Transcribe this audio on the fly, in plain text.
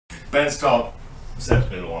Ben's top, Seb's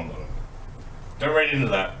middle, one bottom. Don't read into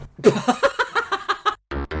that.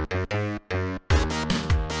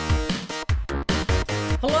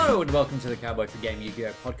 Hello and welcome to the Cowboy for Game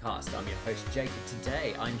Yu-Gi-Oh podcast. I'm your host Jake.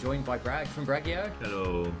 Today I'm joined by Bragg from Yugioh.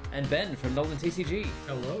 Hello. And Ben from Melbourne TCG.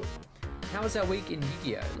 Hello. How was our week in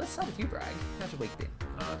Yu-Gi-Oh? Let's start with you, Bragg. How's your week been?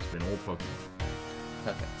 It's been all Pokemon.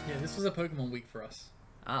 Perfect. Yeah, this was a Pokemon week for us.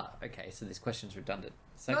 Ah, okay, so this question's redundant.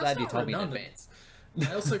 So No, glad it's you not told me in redundant. advance.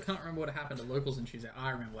 I also can't remember what happened at Locals on Tuesday.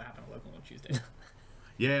 I remember what happened at Locals on Tuesday.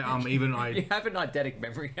 Yeah, even I... You have an eidetic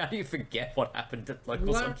memory. How do you forget what happened at Locals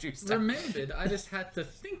Well, on I Tuesday? remembered. I just had to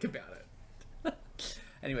think about it.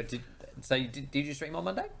 Anyway, did you stream on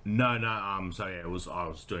Monday? No, so yeah, I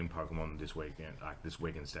was doing Pokemon this weekend, this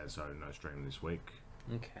week instead, so no stream this week.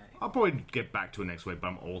 Okay. I'll probably get back to it next week, but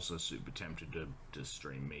I'm also super tempted to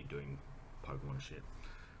stream me doing Pokemon shit.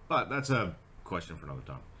 But that's a question for another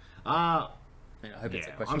time. I hope it's a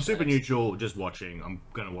Yeah, question. I'm for super next. neutral, just watching. I'm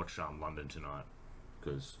gonna watch London tonight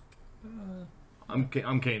because I'm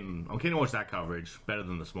keen to watch that coverage. Better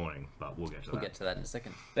than this morning, but we'll get to that. We'll get to that in a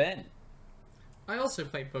second. Ben. I also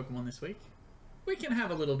played Pokemon this week. We can have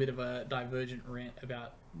a little bit of a divergent rant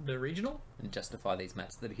about the regional. And justify these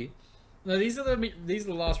mats that are here. No, these are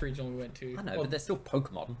the last regional we went to. I know, Well, but they're still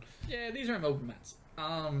Pokemon. yeah, these are Melbourne mats.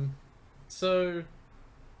 So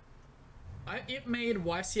it made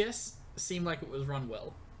YCS seem like it was run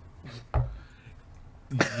well.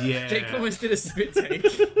 Yeah. Jake almost did a spit take.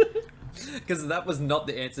 Because that was not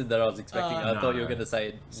the answer that I was expecting. I thought you were No. going to say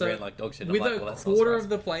it So, ran like dog shit. I'm with like, a well, that's quarter not of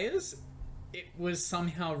the players, it was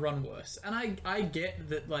somehow run worse. And I get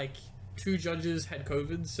that, like, 2 judges had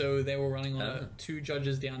COVID, so they were running on a 2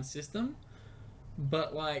 judges down system.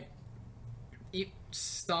 But, like, it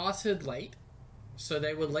started late, so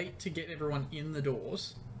they were late to get everyone in the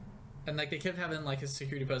doors. And, like, they kept having, like, a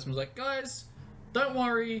security person was like, guys, don't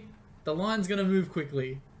worry, the line's gonna move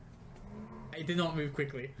quickly. It did not move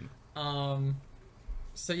quickly.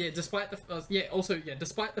 So yeah, despite the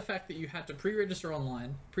fact that you had to pre-register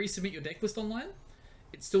online, pre-submit your deck list online,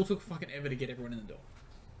 it still took fucking ever to get everyone in the door.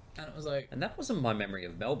 And it was like, And that wasn't my memory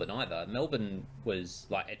of Melbourne either. Melbourne was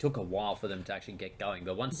like, it took a while for them to actually get going,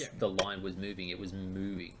 but once the line was moving, it was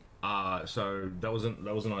moving. So that was an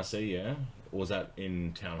IC, yeah? Or was that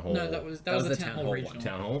in Town Hall? no, that was the Town Hall regional.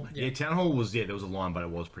 Town Hall? Yeah. Yeah, Town Hall was, there was a line, but it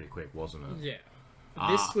was pretty quick, wasn't it? Yeah.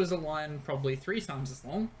 This was a line probably 3 times as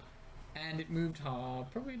long, and it moved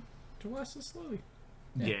probably twice as slowly.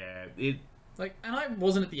 Yeah, Like, and I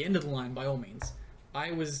wasn't at the end of the line by all means.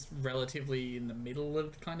 I was relatively in the middle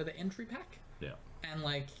of kind of the entry pack. yeah. And,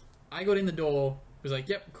 like, I got in the door, was like,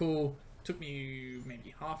 yep, cool. Took me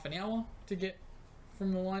maybe half an hour to get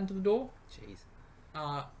from the line to the door. Jeez.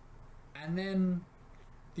 And then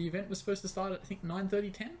the event was supposed to start at, I think,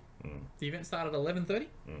 9:30, 10. The event started at 11:30.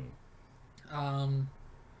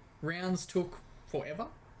 Rounds took forever.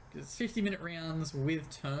 It's 50-minute rounds with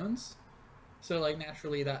turns. So, like,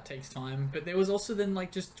 naturally that takes time. But there was also then,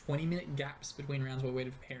 like, just 20-minute gaps between rounds where we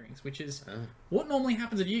waited for pairings, which is what normally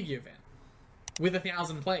happens at a Yu-Gi-Oh event with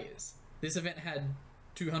 1,000 players. This event had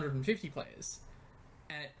 250 players,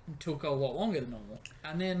 and it took a lot longer than normal.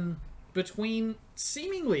 And then between,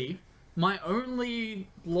 seemingly, my only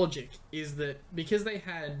logic is that because they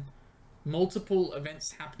had multiple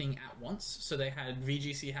events happening at once, so they had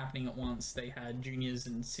VGC happening at once, they had juniors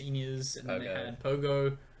and seniors, and then they Pogo. had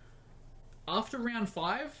Pogo. After round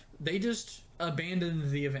 5, they just abandoned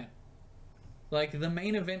the event. Like, the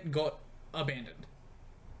main event got abandoned.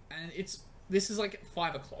 And this is like at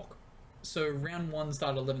 5 o'clock. So round 1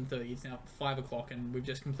 started at 11:30, it's now 5 o'clock, and we've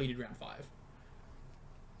just completed round 5.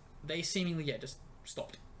 They seemingly, just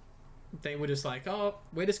stopped. They were just like, oh,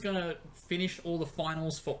 we're just gonna finish all the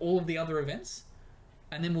finals for all of the other events,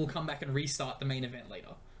 and then we'll come back and restart the main event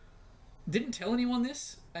later. Didn't tell anyone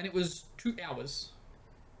this, and it was 2 hours.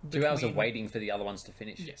 2 hours of between- waiting for the other ones to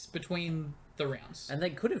finish. Yes, between the rounds. And they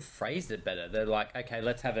could have phrased it better. They're like, okay,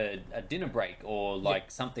 let's have a dinner break or like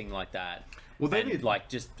something like that. Well, they and did-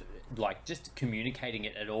 Mm-hmm. just communicating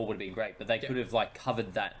it at all would have been great. But they could have like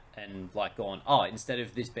covered that and like gone, instead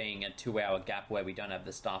of this being a 2-hour gap where we don't have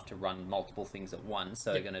the staff to run multiple things at once,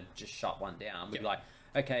 so they're gonna just shut one down. We'd be like,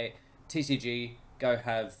 okay, TCG, go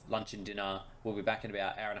have lunch and dinner. We'll be back in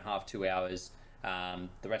about hour and a half, 2 hours.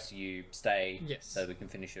 The rest of you stay, so we can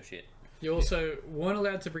finish your shit. You also weren't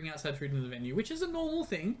allowed to bring outside food into the venue, which is a normal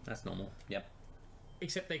thing, That's normal. Yep.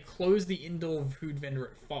 except they closed the indoor food vendor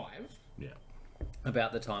at 5. Yeah.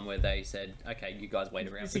 About the time where they said, okay, you guys wait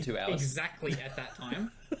around for 2 hours. Exactly at that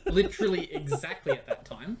time. Literally exactly at that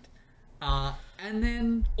time. And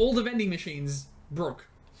then all the vending machines broke.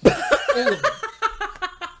 All of them.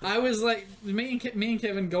 I was like, me and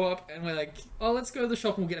Kevin go up and we're like, oh, let's go to the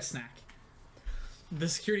shop and we'll get a snack. The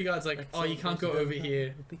security guard's like, oh, you can't go over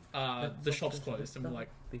here. The shop's closed. And we're like,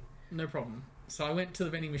 no problem. So I went to the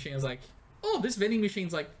vending machine. I was like, oh, this vending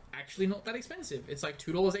machine's like actually not that expensive. It's like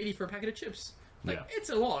 $2.80 for a packet of chips. Like, it's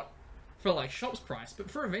a lot for like shop's price, but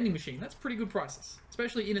for a vending machine, that's pretty good prices,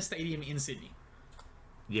 especially in a stadium in Sydney.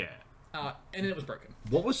 Yeah. And it was broken.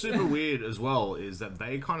 What was super weird as well is that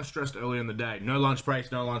they kind of stressed earlier in the day, no lunch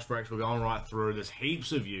breaks, we're going right through. There's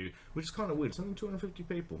heaps of you, which is kind of weird. It's only 250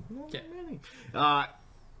 people. Not that many.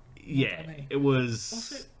 Yeah, it was...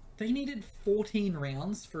 Also, they needed 14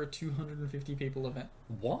 rounds for a 250 people event.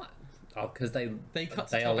 What? Oh, because they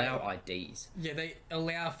allow IDs. Yeah, they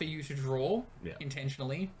allow for you to draw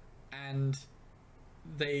intentionally, and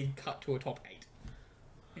they cut to a top 8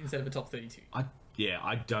 instead of a top 32.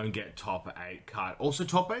 I don't get top 8 cut. Also,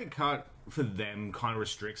 top 8 cut for them kind of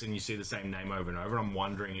restricts, and you see the same name over and over. I'm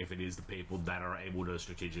wondering if it is the people that are able to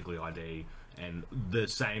strategically ID and the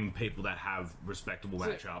same people that have respectable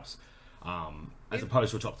matchups, as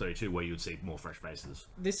opposed to a top 32 where you would see more fresh faces.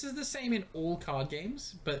 This is the same in all card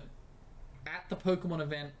games, but at the Pokemon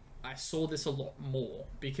event, I saw this a lot more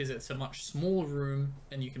because it's a much smaller room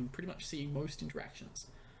and you can pretty much see most interactions.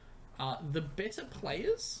 The better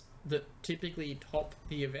players that typically top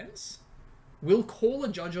the events will call a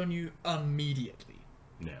judge on you immediately.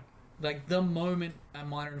 Yeah. Like, the moment a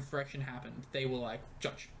minor infraction happened, they were like,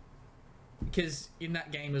 judge. Because in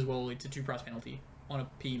that game as well, it's a 2-price penalty on a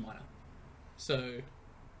PE minor. So,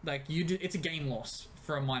 like, it's a game loss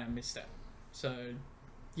for a minor misstep. So,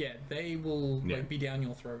 yeah, they will like be down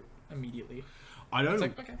your throat immediately. I don't.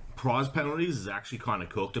 Like, okay. Prize penalties is actually kind of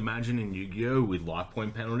cooked. Imagine in Yu-Gi-Oh with life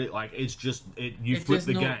point penalty. Like, it's just you flip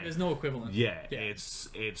the game. There's no equivalent. Yeah, it's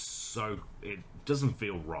so it doesn't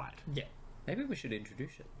feel right. Yeah, maybe we should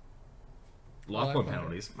introduce it. Life point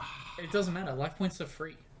penalties. It doesn't matter. Life points are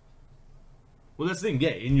free. Well, that's the thing. Yeah,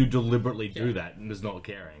 and you deliberately do that, and there's not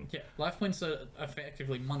caring. Yeah, life points are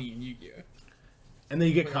effectively money in Yu-Gi-Oh. And then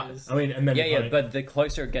you get cut. I mean, and then but the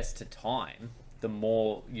closer it gets to time, the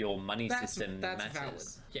more your money system matters. Valid.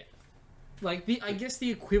 Yeah, like I guess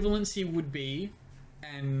the equivalency would be,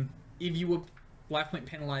 and if you were life point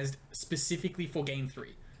penalized specifically for game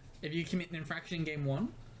 3, if you commit an infraction in game 1,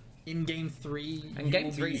 in game 3, and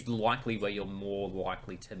game 3 is likely where you're more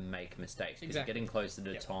likely to make mistakes. Because you're getting closer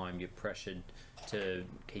to time, you're pressured to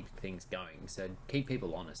keep things going. So keep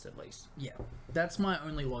people honest, at least. Yeah, that's my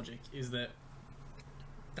only logic. Is that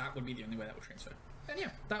would be the only way that would transfer. And yeah,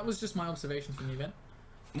 that was just my observations from the event.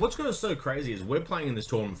 What's going to so crazy is we're playing in this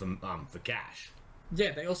tournament for cash.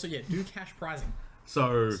 Yeah, they also do cash prizing.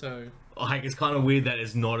 So like it's kind of weird that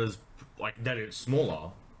it's not as like that it's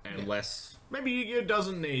smaller and less. Maybe Yu-Gi-Oh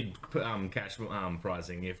doesn't need cash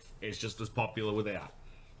prizing if it's just as popular without.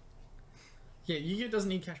 Yeah, Yu-Gi-Oh doesn't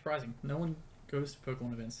need cash prizing. No one goes to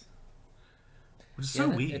Pokemon events. Which is so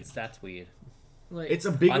weird. That's weird. Like, it's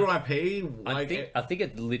a bigger IP. I think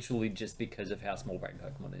it's literally just because of how small brain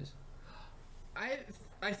Pokemon is.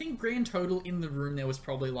 I think grand total in the room there was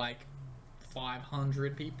probably like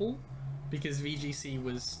 500 people because VGC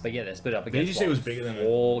was. But yeah, they're split up against VGC was bigger than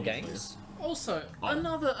 4 games. Also,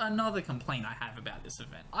 another complaint I have about this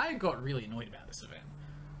event. I got really annoyed about this event.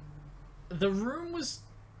 The room was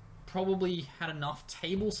probably had enough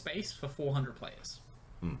table space for 400 players.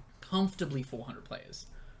 Comfortably 400 players.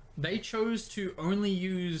 They chose to only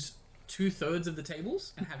use 2/3 of the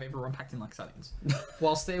tables and have everyone packed in like sardines.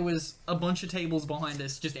 Whilst there was a bunch of tables behind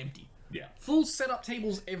us just empty. Yeah. Full setup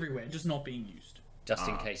tables everywhere, just not being used. Just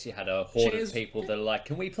in case you had a horde of people that are like,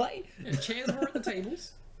 can we play? Yeah, chairs were at the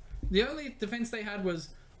tables. The only defense they had was,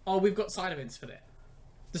 oh, we've got side events for that.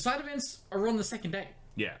 The side events are on the second day.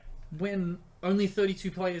 Yeah. When only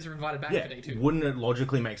 32 players are invited back for day 2. Wouldn't it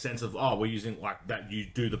logically make sense of, we're using like that, you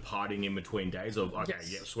do the partying in between days of, okay,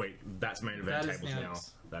 sweet, that's main event tables now.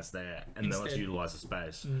 That's there. And then let's utilize the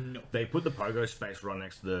space. No. They put the pogo space right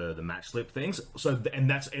next to the match slip things. So, and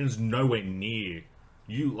it's nowhere near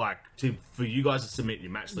you, like, for you guys to submit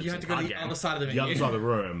your match slips. You have to go to the other side of the venue. The other side of the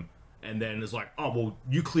room. And then it's like, oh, well,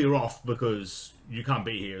 you clear off because you can't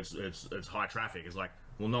be here. It's high traffic. It's like,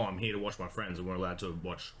 well, no, I'm here to watch my friends and we're allowed to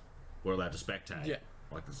spectate. Yeah.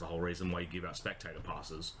 Like, that's the whole reason why you give out spectator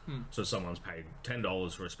passes. So someone's paid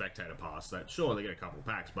 $10 for a spectator pass. That, sure, they get a couple of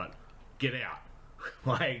packs, but get out.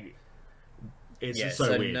 Like, it's just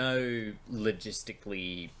so weird. No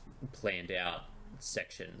logistically planned out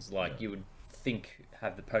sections. Like, you would think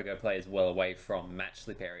have the pogo players well away from match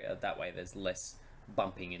slip area. That way there's less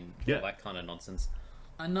bumping and all that kind of nonsense.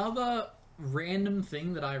 Another random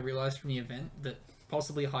thing that I realized from the event that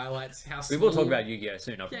possibly highlights how We will talk about Yu-Gi-Oh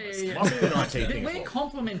soon. I promise. Might be an IT thing. We're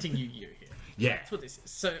complimenting Yu-Gi-Oh here. Yeah. That's what this is.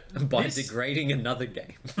 So By degrading another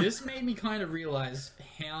game. this made me kind of realize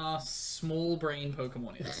how small brain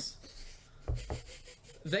Pokemon is.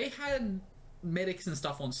 They had medics and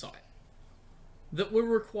stuff on site that were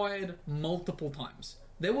required multiple times.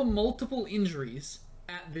 There were multiple injuries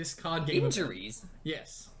at this card game. Injuries?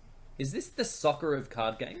 Yes. Is this the soccer of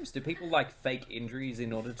card games? Do people like fake injuries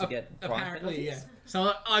in order to get prize Apparently, penalties? yeah.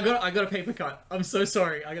 So I got a paper cut. I'm so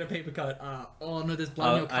sorry. I got a paper cut. Oh no, there's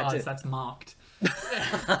blood on your I cards. did. That's marked.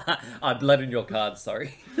 I bled on your cards,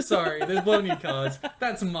 sorry. Sorry, there's blood on your cards.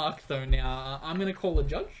 That's marked though. Now I'm gonna call a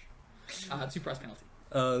judge. 2 prize penalty.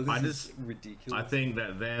 This is ridiculous. I think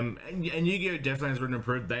that them and Yu-Gi-Oh definitely has been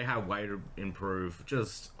improved. They have way to improve.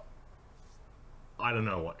 Just I don't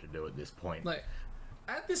know what to do at this point. Like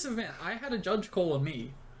at this event, I had a judge call on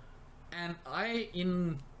me, and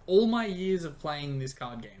in all my years of playing this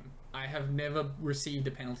card game, I have never received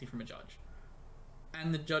a penalty from a judge.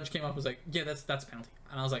 And the judge came up and was like, "Yeah, that's a penalty,"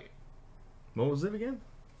 and I was like, What was it again?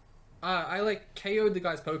 I like KO'd the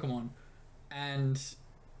guy's Pokemon, and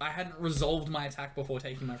I hadn't resolved my attack before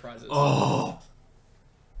taking my prizes. Oh.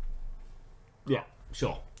 Yeah,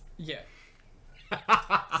 sure. Yeah.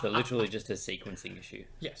 So literally just a sequencing issue.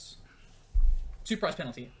 Yes. 2 prize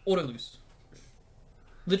penalty. Auto lose.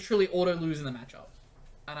 Literally auto lose in the matchup.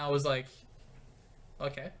 And I was like,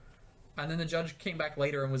 okay. And then the judge came back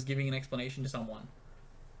later and was giving an explanation to someone.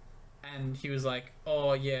 And he was like,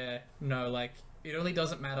 oh yeah, no, like, it only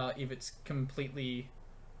doesn't matter if it's completely...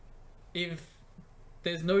 If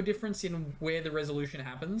there's no difference in where the resolution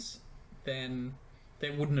happens, then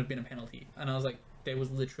there wouldn't have been a penalty. And I was like, there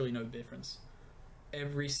was literally no difference.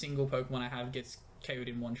 Every single Pokemon I have gets KO'd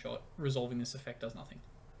in one shot. Resolving this effect does nothing.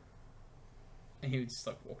 And he would just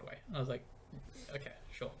like walk away. And I was like, okay,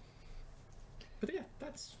 sure. But yeah,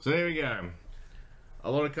 that's... So there we go. A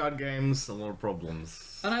lot of card games, a lot of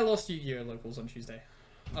problems. And I lost Yu-Gi-Oh! Locals on Tuesday.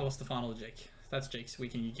 I lost the final to Jake. That's Jake's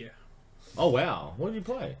week in Yu-Gi-Oh! Oh wow, what did you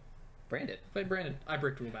play? Branded. Played Brandon. I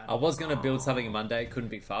bricked real bad. I was going to build something on Monday, couldn't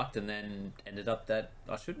be fucked, and then ended up that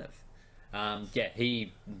I shouldn't have. Yeah,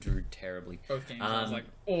 he drew terribly. Both games, I was like,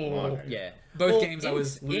 oh. Okay. Yeah. Both Well, games I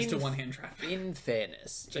was lose to one hand trap. In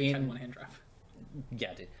fairness. Jake had one hand trap.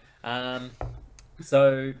 Yeah, I did.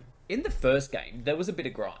 So, in the first game, there was a bit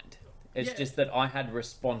of grind. It's Yeah. just that I had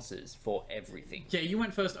responses for everything. Yeah, you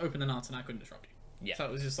went first, open the nuts, and I couldn't disrupt you. Yeah. So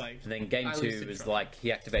it was just like... And then game I 2 lose to was disrupt. like,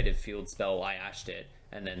 he activated field spell, I ashed it,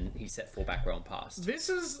 and then he set full back row and passed. This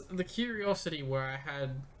is the curiosity where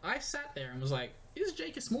I sat there and was like, is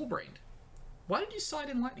Jake a small brained? Why did you side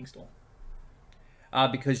in Lightning Storm?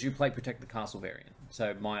 Because you play Protect the Castle variant.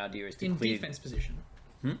 So my idea is to In clear... defense position.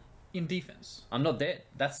 In defense. I'm not there.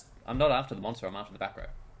 I'm not after the monster, I'm after the back row.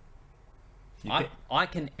 I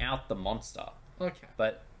can out the monster. Okay.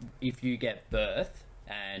 But if you get Birth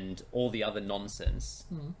and all the other nonsense,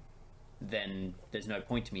 then there's no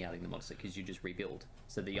point to me outing the monster because you just rebuild.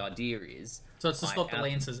 So the idea is... So it's to stop the out-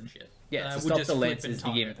 lancers and shit. Yeah, I to would stop just the flip and lances, the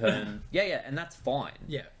target. imperm. Yeah, and that's fine.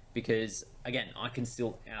 Yeah. Because, again, I can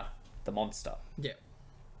still out the monster. Yeah.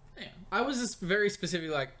 Yeah. I was just very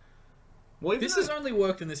specific, like, Well, even this has only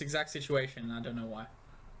worked in this exact situation, and I don't know why.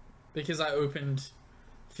 Because I opened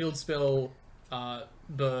Field Spell,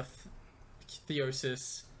 Birth,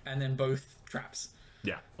 Theosis, and then both traps.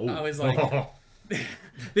 yeah. I was like,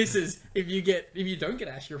 this is, if you don't get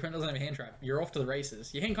Ash, your friend doesn't have a hand trap. You're off to the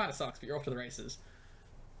races. Your hand kind of sucks, but you're off to the races.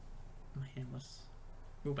 My hand was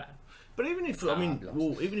real bad. But even if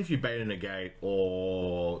even if you bait in a gate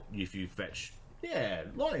or if you fetch, yeah,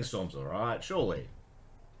 Lightning Storm's alright, surely.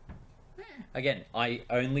 Again, I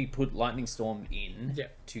only put Lightning Storm in Yeah.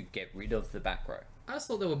 to get rid of the back row. I just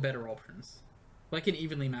thought there were better options. Like an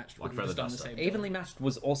evenly matched Like would have just Feather done the Duster. same. Evenly matched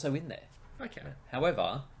was also in there. Okay.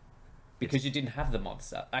 However, because you didn't have the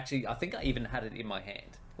monster, actually, I think I even had it in my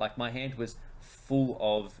hand. Like, my hand was full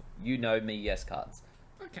of you know me yes cards.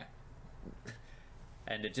 Okay.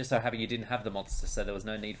 And it just so happened you didn't have the monster, so there was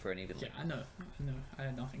no need for an evenly. Yeah, I know. I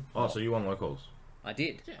had nothing. Oh, so you won locals. I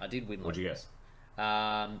did. Yeah. I did win. What'd you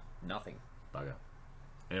locals. Nothing. Bugger.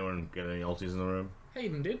 Anyone get any ultis in the room?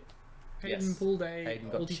 Hayden did. Hayden Yes. pulled a Hayden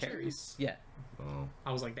got ulti cherries. cherries. Yeah. Oh,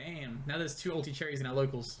 I was like, damn. Now there's 2 ulti cherries in our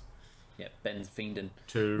locals. Yeah, Ben's fiending.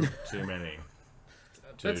 too many.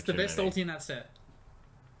 That's the too best many. ulti in that set.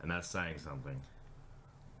 And that's saying something.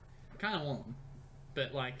 I kind of want them,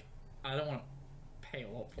 but like, I don't want to pay a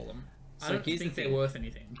lot for them. So I don't here's the think they're thing. worth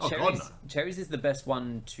anything. Oh, God, Cherries, no. Cherries is the best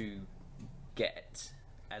one to get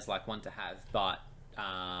as like one to have, but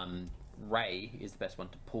Ray is the best one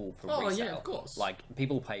to pull for Oh, resale. yeah, of course. Like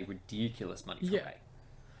people pay ridiculous money for Yeah. Ray.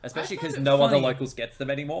 Especially I find because it no other funny. locals gets them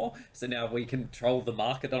anymore. So now we control the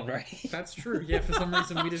market on raid. That's true. Yeah, for some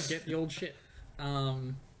reason we just get the old shit.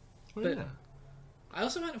 But Yeah. I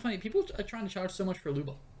also find it funny. People are trying to charge so much for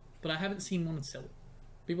Aluba, but I haven't seen one sell it.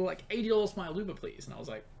 People are like $80 for my Aluba, please, and I was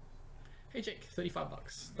like, hey Jake,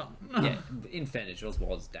 $35, done. Yeah, Infinite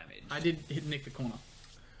was damaged. I did hit Nick the corner.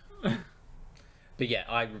 But yeah,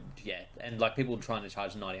 and like people trying to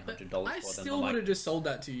charge $90, $100 for them. I I'm still like, would have just sold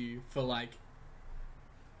that to you for like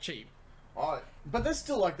cheap. But that's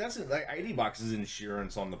still like like $80 is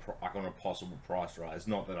insurance on the on a possible price rise.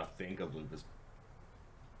 Not that I think Aluba's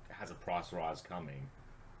has a price rise coming.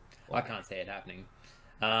 I can't see it happening.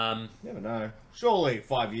 Never know. Surely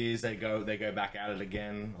 5 years they go back at it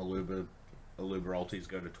again. Aluba ultis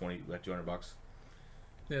go to $200.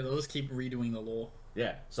 Yeah, they'll just keep redoing the law.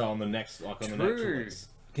 Yeah. So on the next on the next True. release.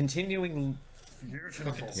 Continuing.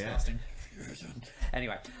 Fucking disgusting.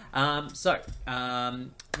 Anyway,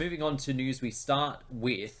 moving on to news, we start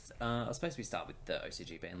with. I suppose we start with the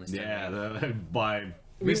OCG ban list. Yeah,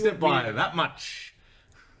 We missed it by were- that much.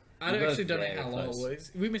 I We both actually don't very know how long close. it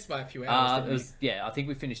was. We missed by a few hours. Didn't we? I think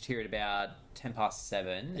we finished here at about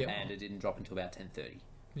 7:10, Yeah. and it didn't drop until about 10:30.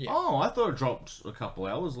 Yeah. Oh, I thought it dropped a couple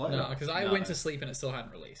hours later. No, because I No. went to sleep and it still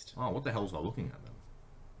hadn't released. Oh, what the hell's I looking at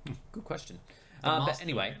then? Good question. The But master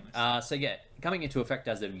anyway, ban list. so yeah, coming into effect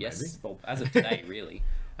as of Maybe. well, as of today, really.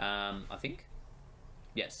 I think.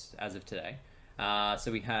 Yes, as of today.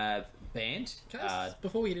 So we have banned. Can I just-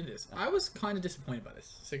 before we get into this, I was kind of disappointed by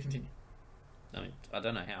this. So continue. I mean, I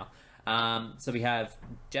don't know how. So we have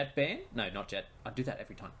Jet banned. No, not Jet. I do that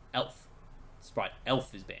every time. Elf. Sprite.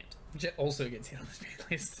 Elf is banned. Jet also gets hit on this ban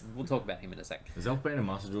list. We'll talk about him in a sec. Is Elf banned in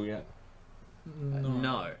Master Duel yet?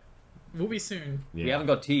 No. We'll be soon. Yeah. We haven't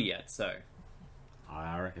got tier yet, so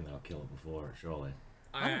I reckon they'll kill it before it, surely.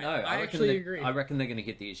 I don't know. I reckon actually they- agree. I reckon they're going to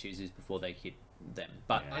hit the issues before they hit them.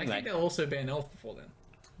 But Yeah. I anyway, think they'll also ban Elf before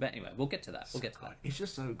then. we'll get to that. We'll get to that. It's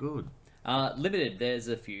just so good. Limited, there's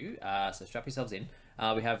a few, so strap yourselves in.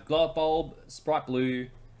 We have Glow Up Bulb, Sprite Blue,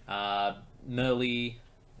 Merly,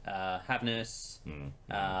 Havness,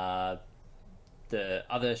 the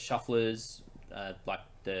other shufflers, like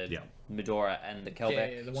the Yeah. Medora and the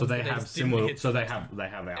Kelbeck. Yeah, the So ones they that have just didn't similar. hit So they the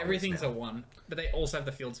have ours Everything's now. a 1, but they also have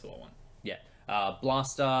the field spell 1. Yeah.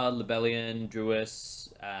 Blaster, Lebellion,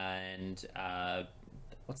 Druis, and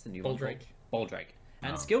what's the new one? Baldrake. called? Baldrake.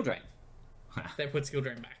 And Oh. Skill Drain. They put Skill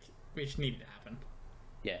Drain back, which needed to happen.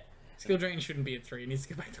 Yeah. Skill Drain shouldn't be at 3, it needs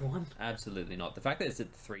to go back to 1. Absolutely not. The fact that it's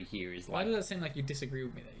at 3 here is Why like... does that seem like you disagree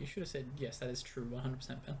with me there? You should have said, yes, that is true,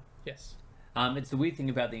 100% Ben. Yes. It's the weird thing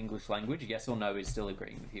about the English language. Yes or no is still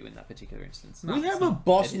agreeing with you in that particular instance. No. We it's have a not.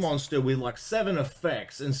 boss It is. monster with like 7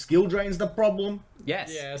 effects, and skill drain's the problem.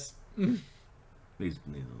 Yes. Yes.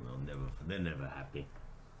 They're never happy.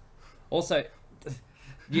 Also,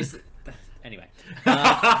 yes. Anyway,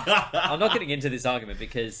 I'm not getting into this argument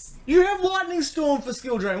because You have lightning storm for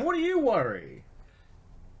skill drain. What do you worry?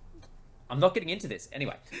 I'm not getting into this.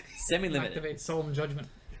 Anyway, semi-limited. Activate Solemn Judgment.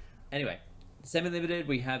 Anyway, semi-limited.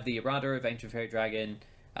 We have the Errata of Ancient Fairy Dragon,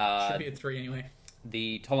 Should be at 3 anyway.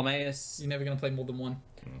 the Ptolemaeus, You're never going to play more than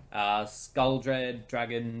 1. Skull Dread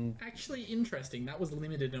Dragon. Actually, interesting. That was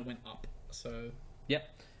limited and it went up. So, Yep.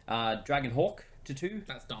 Dragon Hawk to 2.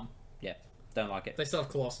 that's dumb. Yeah, don't like it. They still have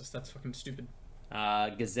Colossus. That's fucking stupid.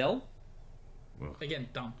 Gazelle, Again,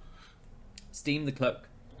 dumb. Steam the Cloak,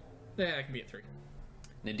 Yeah, that can be at 3.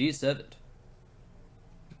 Nadir Servant.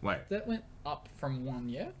 Wait. That went up from 1,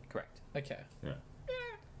 yeah? Correct. Okay. Yeah.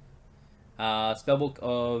 Spellbook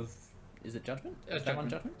of... Is it Judgment? Is that one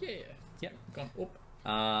Judgment? Judgment? Yeah, yeah. Yep. Gone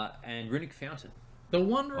up. And Runic Fountain. The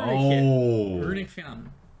one Runic Oh. hit. Runic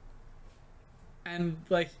Fountain. And,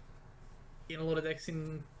 like, in a lot of decks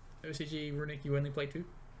in OCG, Runic, you only play 2.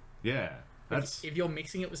 Yeah. That's If you're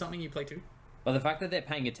mixing it with something, you play 2. But the fact that they're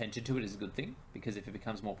paying attention to it is a good thing, because if it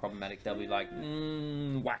becomes more problematic, they'll be like,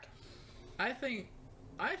 whack. I think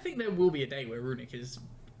there will be a day where Runic is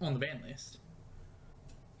on the ban list.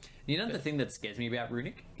 You know, the thing that scares me about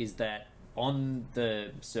Runic is that on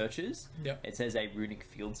the searches, Yep. it says a Runic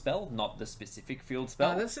field spell, not the specific field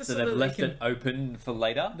spell. that's just so so they've that they left can- it open for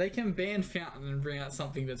later. They can ban Fountain and bring out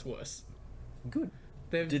something that's worse. Good.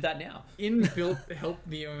 They've Do that now. inbuilt help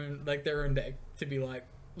their own deck to be like,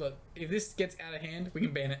 look, if this gets out of hand, we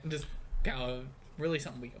can ban it and just power really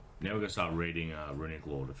something weaker. now we're gonna start reading Runic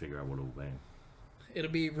Lore to figure out what it'll be.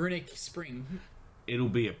 It'll be Runic Spring. It'll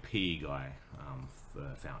be a pea guy for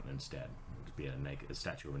Fountain instead. It'll be a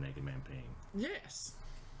statue of a naked man peeing. Yes.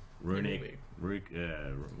 Runic.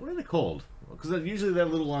 What are they called? Because usually they're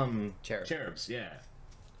little Cherub. cherubs. Yeah.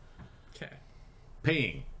 Okay.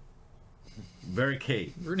 Peeing. Very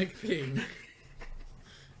key. Runic Ping.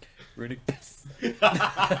 Runic piss.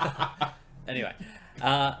 Anyway,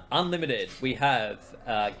 unlimited. We have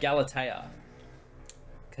Galatea.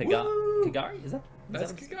 Kagari? Is that?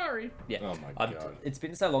 That's Kagari. Yeah. Oh my god. It's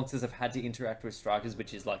been so long since I've had to interact with strikers,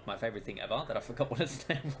 which is like my favourite thing ever, that I forgot what its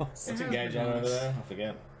name was. What's Engage at over there? I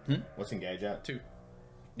forget. What's Engage at? 2.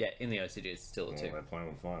 Yeah, in the OCG it's still a 2. They're playing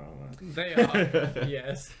with fire, aren't They are.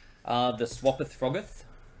 Yes. The Swappeth Froggeth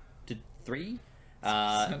to 3.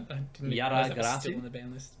 Yara Still on the Garatu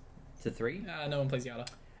ban list. to 3. No one plays Yada.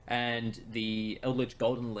 And the Eldritch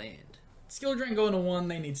Golden Land. Skill Drain going to 1,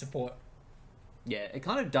 they need support. Yeah, it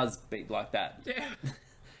kind of does beat like that. Yeah.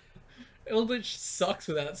 Eldritch sucks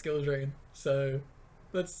without Skill Drain, so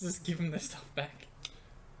let's just give them their stuff back. I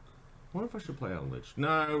wonder if I should play Eldritch.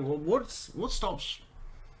 No, well, what stops...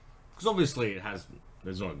 Because obviously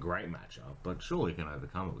there's not a great matchup, but surely you can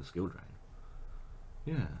overcome it with Skill Drain.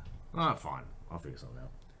 Yeah. Oh, fine. I'll figure something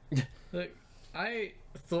out. Look, I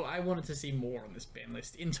thought I wanted to see more on this ban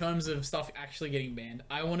list in terms of stuff actually getting banned.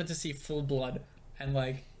 I wanted to see Full Blood and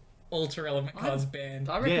like Ultra Element cards banned.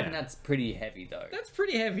 I reckon that's pretty heavy though. That's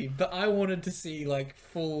pretty heavy, but I wanted to see like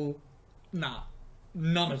full. Nah,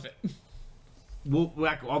 none of it. Well,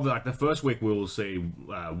 like the first week we'll see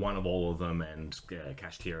one of all of them and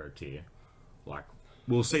Kashtira tier. Like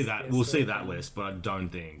we'll see that list, but I don't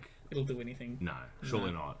think It'll do anything. no,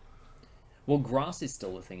 surely not. Well, grass is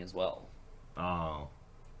still a thing as well. Oh,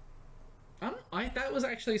 That was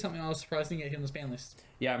actually something I was surprised to get hit on this ban list.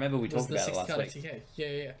 Yeah, I remember we Was talked the about it 6 last card week. TK?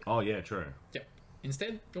 Yeah. oh yeah, true. Yep.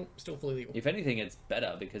 Instead, still fully legal. If anything, it's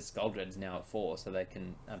better because Skuldred's now at 4, so they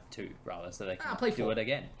can 2 rather, so they can play do 4. it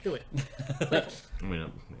again. Do it. I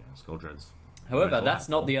mean, Skull Dreads. However, that's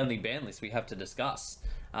not the only ban list we have to discuss,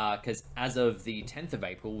 because as of the 10th of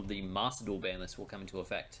April, the Master Duel ban list will come into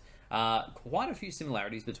effect. Quite a few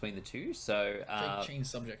similarities between the two, so... Jake changed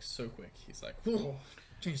subjects so quick. He's like, whoa,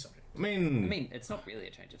 change subject. I mean, it's not really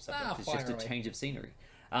a change of subject, it's fire just a away. change of scenery.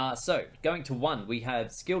 So, going to 1, we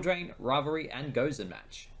have Skill Drain, Rivalry, and Gozen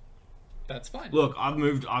Match. That's fine. look, I've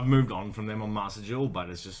moved on from them on Master Duel, but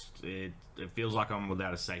it's just it feels like I'm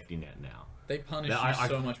without a safety net now. They punish Yeah, you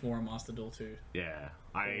so much more in Master Duel too. Yeah,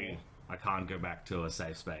 I can't go back to a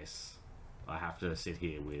safe space. I have to sit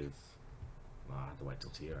here with. I have to wait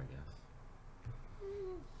till tier, I guess.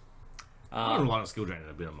 I don't rely on Skill Drain in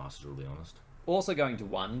a bit of Master Duel, to be honest. Also going to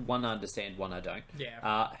 1 I understand, 1 I don't.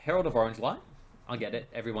 Yeah. Herald of Orange Light. I get it.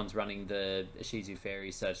 Everyone's running the Ishizu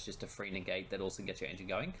Fairy, so it's just a free negate that also gets your engine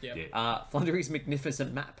going. Yep. Yeah. Flundery's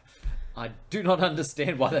Magnificent Map. I do not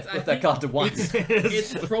understand why they put that card to 1.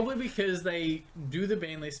 It's probably because they do the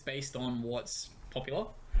ban list based on what's popular,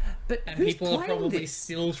 But and who's people are playing probably this?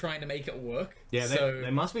 still trying to make it work. Yeah, so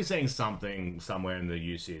they must be saying something somewhere in the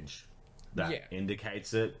usage that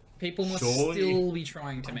indicates it. people must surely- still be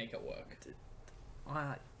trying to make it work.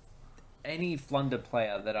 Any Flunder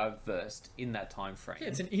player that I've versed in that time frame. Yeah,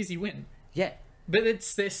 it's an easy win. Yeah. But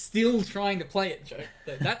they're still trying to play it, Joe.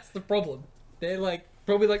 That's the problem. They're like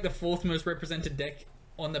probably like the 4th most represented deck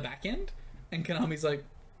on the back end, and Konami's like,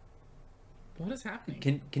 what is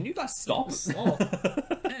happening? Can you guys stop? Stop.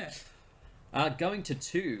 Yeah. Going to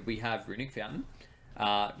 2, we have Runic Fountain,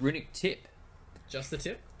 Runic Tip, Just the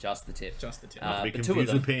tip. just the tip. Just the tip. Be but 2 of confused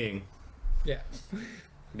them. with peeing. Yeah.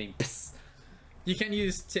 I mean, pss. You can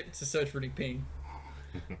use tip to search Runic ping.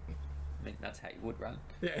 I mean, that's how you would run.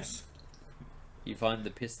 Yes. You find the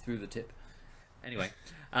piss through the tip. Anyway,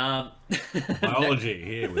 Biology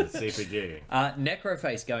here with CPG.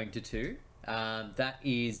 Necroface going to 2. That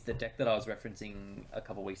is the deck that I was referencing a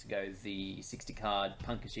couple weeks ago, the 60 card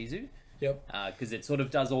Punk Ishizu. Yep. Because it sort of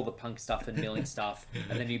does all the punk stuff and milling stuff,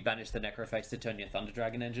 and then you banish the Necroface to turn your Thunder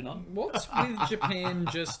Dragon engine on. What's with Japan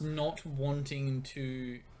just not wanting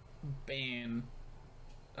to ban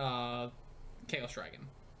Chaos Dragon?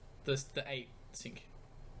 The 8 sync.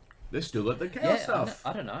 They're still at the chaos stuff.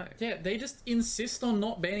 I don't know. Yeah, they just insist on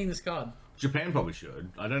not banning this card. Japan probably should.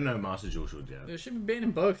 I don't know if Master Duel should yet. They should be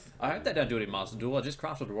banning both. I hope they don't do it in Master Duel. I just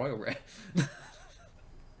crafted a Royal Rare. You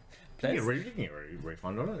can get a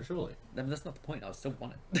refund on it, surely. That's not the point. I still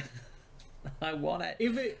want it. I want it.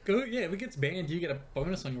 If it gets banned, you get a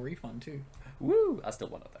bonus on your refund too. Woo! I still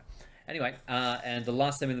want it though. Anyway, and the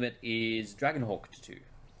last semi-limit is Dragonhawk to 2.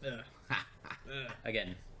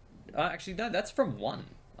 Again. Actually, no, that's from 1.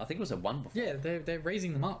 I think it was a 1 before. Yeah, they're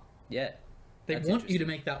raising them up. Yeah. They That's want you to interesting.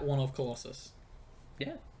 make that one of Colossus.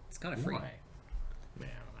 Yeah, it's kind of free. Why? Yeah,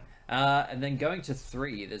 I don't know. And then going to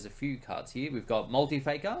 3, there's a few cards here. We've got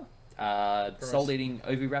Multi-Faker, Soul Eating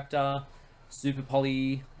Oviraptor, Super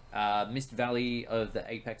Poly, Mist Valley of the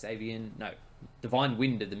Apex Avian. No, Divine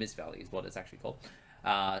Wind of the Mist Valley is what it's actually called.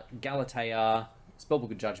 Galatea,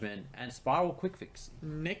 Spellbook of Judgment, and Spiral Quick Fix.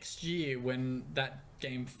 Next year, when that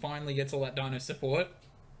game finally gets all that Dino support,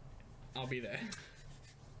 I'll be there.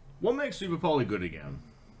 What makes Super Poly good again?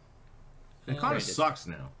 It kind of sucks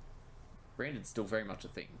now. Branded's still very much a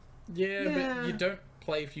thing. Yeah, but you don't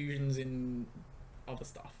play fusions in other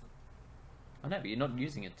stuff. I know, but you're not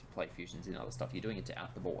using it to play fusions in other stuff. You're doing it to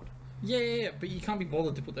out the board. Yeah, but you can't be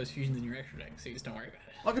bothered to put those fusions in your extra deck, so you just don't worry about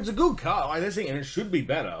it. Like, it's a good card, like, this thing, and it should be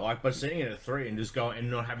better. Like, but seeing it at 3 and just going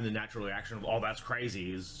and not having the natural reaction of, oh, that's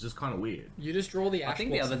crazy, is just kind of weird. You just draw the. I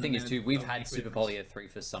think the other thing is too, we've had Super Poly at 3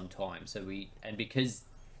 for some time, so because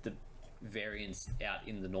the variance out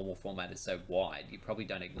in the normal format is so wide, you probably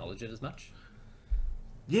don't acknowledge it as much.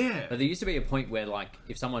 Yeah. But there used to be a point where, like,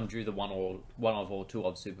 if someone drew the one of or two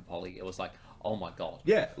of Super Poly, it was like, oh my god.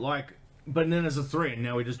 Yeah, like, but then there's a 3, and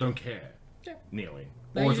now we just don't care. Yeah. Nearly.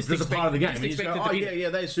 No, Or it's just a part of the game. You And you just just go, expect it oh, to be- yeah,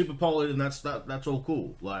 they super poly, and that's all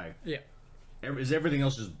cool. Like, Yeah. is everything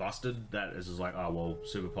else just busted? That is just like, oh, well,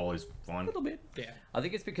 super poly's fine. A little bit. Yeah. I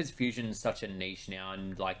think it's because Fusion's such a niche now,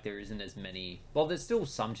 and, like, there isn't as many... Well, there's still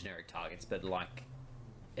some generic targets, but, like,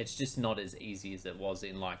 it's just not as easy as it was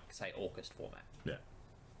in, like, say, Orcust format. Yeah.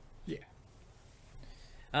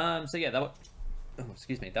 Yeah. So, yeah, that one... Oh,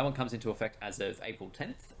 excuse me. That one comes into effect as of April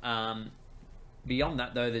 10th. Beyond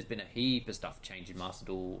that, though, there's been a heap of stuff change in Master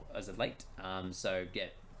Duel as of late. So, yeah,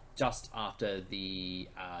 just after the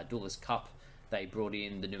Duelist Cup, they brought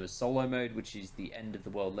in the newest solo mode, which is the End of the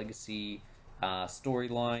World Legacy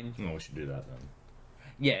storyline. Oh, we should do that then.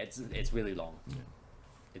 Yeah, it's really long. Yeah.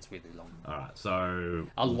 It's really long. Alright, so...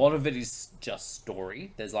 A lot of it is just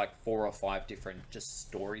story. There's like 4 or 5 different just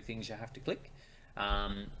story things you have to click.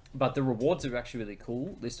 But the rewards are actually really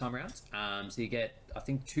cool this time around. So you get, I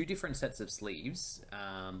think, 2 different sets of sleeves.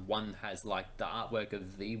 One has like the artwork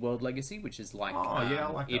of the World Legacy, which is like, I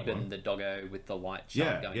like that Ibn, one. the doggo with the white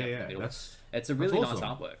shark going up in the middle. It's a really awesome. nice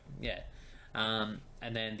artwork. Yeah.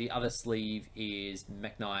 And then the other sleeve is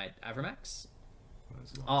Mekk-Knight Avramax.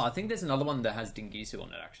 Oh, I think there's another one that has Dingisu on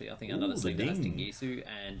it, actually. I think another sleeve that has Dingisu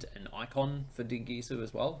and an icon for Dingisu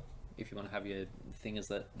as well, if you want to have your thing as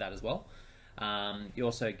that as well. You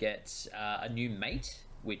also get a new mate,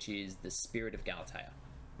 which is the Spirit of Galatea.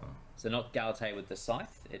 Oh. So not Galatea with the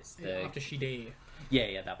scythe, it's the... After Shide.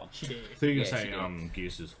 Yeah, that one. Shide. So you're going to say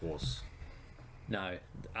Gears's horse. No.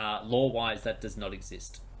 Lore-wise, that does not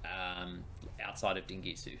exist outside of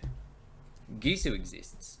Dingisu. Gisu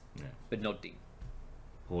exists, but not Ding.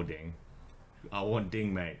 Poor Ding. I want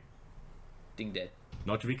Ding, mate. Ding dead.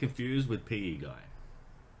 Not to be confused with PE guy.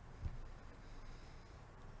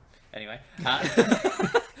 Anyway,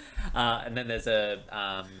 and then there's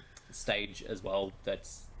a stage as well.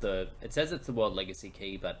 That's it says it's the World Legacy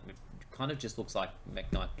key, but it kind of just looks like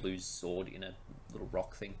Mekk-Knight Blue's sword in a little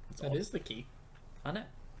rock thing. That is the key. I know.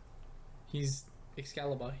 He's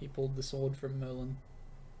Excalibur. He pulled the sword from Merlin.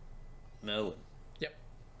 Merlin. Yep.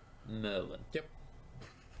 Merlin. Yep.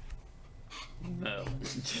 Merlin.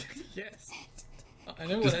 Yes. I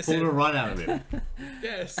know what Just I pulled said. it right out of it.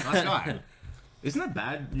 Yes. Nice guy. Isn't that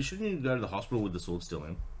bad? You shouldn't even go to the hospital with the sword still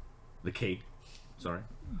in. The key. Sorry.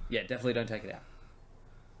 Yeah, definitely don't take it out.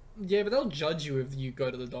 Yeah, but they'll judge you if you go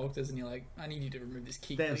to the doctors and you're like, I need you to remove this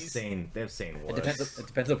key, please. They've seen worse. It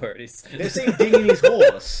depends on where it is. They've seen Ding and his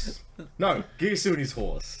horse. No, Gisu and his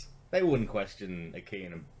horse. They wouldn't question a key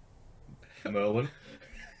in a Merlin.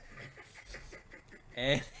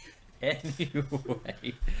 Anyway.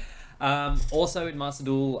 Also in Master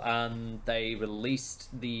Duel, they released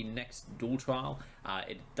the next Duel trial.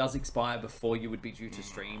 It does expire before you would be due to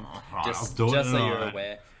stream, just so you're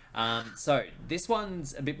aware. So this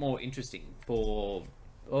one's a bit more interesting or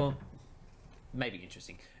maybe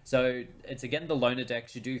interesting. So it's again the loner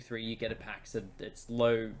decks. You do 3, you get a pack. So it's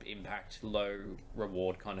low impact, low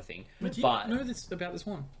reward kind of thing. But do you know this about this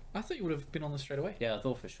one? I thought you would have been on this straight away. Yeah, I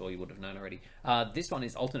thought for sure you would have known already. This one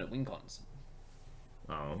is alternate win cons.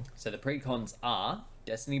 Oh. So the pre-cons are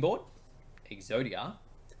Destiny Board, Exodia,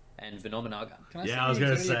 and Venomenaga. I was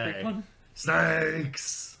going to say.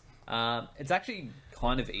 Snakes! It's actually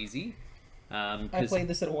kind of easy. I played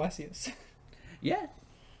this at Oasius. Yeah.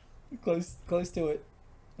 close to it.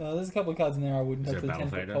 There's a couple of cards in there I wouldn't touch with a 10-foot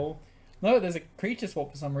Fader? pole. No, there's a creature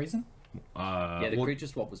swap for some reason. Yeah, the creature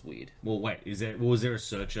swap was weird. Well, wait. Was there a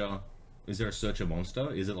searcher? Is there a searcher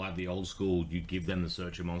monster? Is it like the old school? You give them the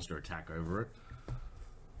searcher monster attack over it.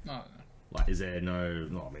 No. Like, is there no?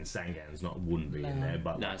 I mean, Sangan's wouldn't be in there,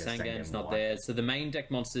 but No, like Sangan's not there. So the main deck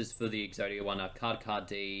monsters for the Exodia one are Card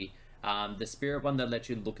D, the Spirit one that lets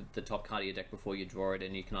you look at the top card of your deck before you draw it,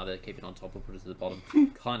 and you can either keep it on top or put it to the bottom.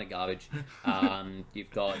 Kind of garbage.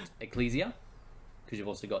 You've got Ecclesia, because you've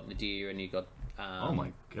also got Nadir and you've got Oh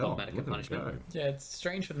my god! Dogmatic and Look at it Punishment. go. Yeah, it's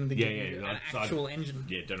strange for them to give you an actual engine.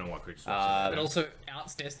 Yeah, don't know why creatures. But also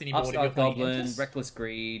outs Destiny board if you're Upstart playing Goblin, Endless. Reckless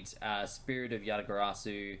Greed, Spirit of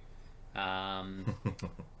Yatagarasu,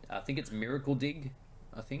 I think it's Miracle Dig,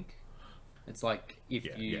 I think. It's like,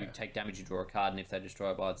 if you take damage, you draw a card, and if they destroy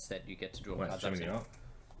a card set, you get to draw cards.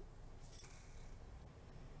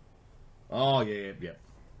 Oh, yeah.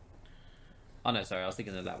 Oh no, sorry, I was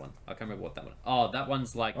thinking of that one. I can't remember what that one. Oh, that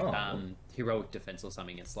one's like Heroic Defense or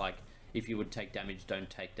something. It's like, if you would take damage, don't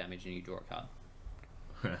take damage, and you draw a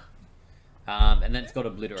card. And then it's got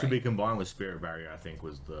Obliterate. To be combined with Spirit Barrier, I think,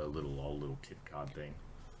 was the little tip card thing.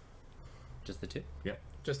 Just the tip? Yep.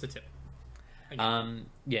 Just the tip.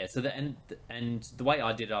 Yeah, so and the way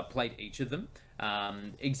I did it, I played each of them.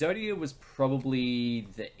 Exodia was probably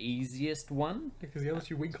the easiest one. Because the other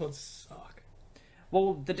two win cards suck.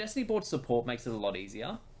 Well, the Destiny board support makes it a lot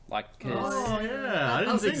easier. Like, cause, oh yeah, I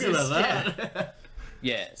didn't think about that.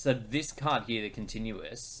 Yeah, so this card here, the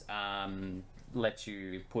Continuous, lets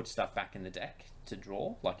you put stuff back in the deck to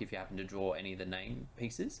draw. Like if you happen to draw any of the name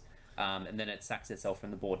pieces, and then it sacks itself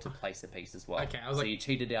from the board to place a piece as well. Okay, I was so like, you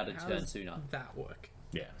cheated out a how turn does sooner. that work?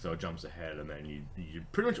 Yeah, so it jumps ahead, and then you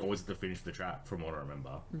pretty much always have to finish the trap, from what I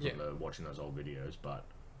remember from watching those old videos. But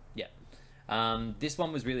yeah. This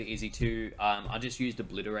one was really easy too. I just used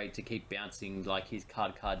Obliterate to keep bouncing like his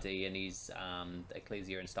card D and his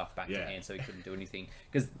Ecclesia and stuff back to hand, so he couldn't do anything.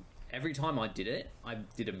 Because every time I did it, I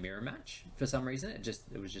did a mirror match for some reason. It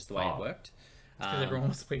was just the way it worked. Because everyone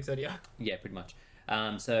wants to play Exodia. Yeah, pretty much.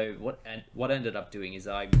 So what I ended up doing is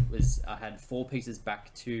I had 4 pieces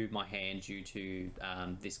back to my hand due to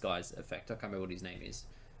this guy's effect. I can't remember what his name is.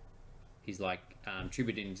 He's like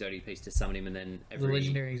tributing Exodia piece to summon him, and then The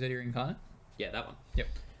legendary Exodia Incarnate? Yeah, that one.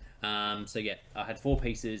 Yep. So yeah, I had 4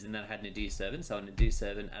 pieces, and then I had Nadir Servant. So Nadir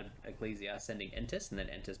Servant, Ecclesia, sending Entis, and then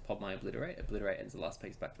Entis pop my Obliterate. Obliterate ends the last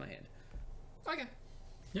piece back to my hand. Okay.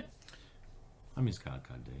 Yeah. I miss card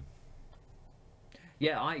D.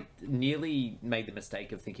 Yeah, I nearly made the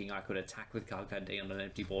mistake of thinking I could attack with card D on an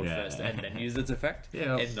empty board first, and then use its effect.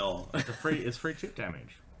 Yeah. And no. It's free chip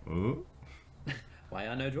damage. Ooh. Why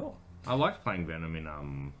I no draw? I liked playing Venom in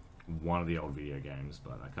one of the old video games,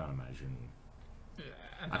 but I can't imagine.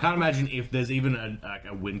 I can't imagine if there's even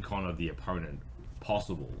a win con of the opponent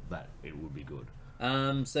possible that it would be good.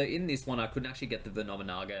 So in this one, I couldn't actually get the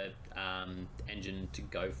Venomenaga engine to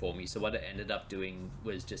go for me. So what it ended up doing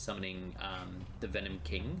was just summoning the Venom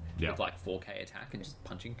King with like 4k attack and just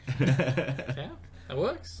punching. Yeah, that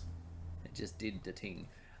works. It just did the thing.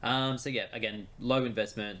 So yeah, again, low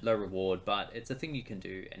investment, low reward, but it's a thing you can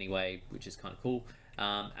do anyway, which is kind of cool.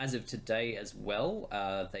 As of today as well,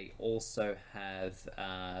 they also have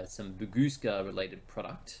some Buguska related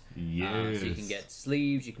product. Yes. So you can get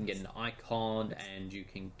sleeves, you can get an icon, and you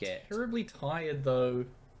can get... Terribly tired though.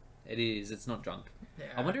 It is, it's not drunk. Yeah.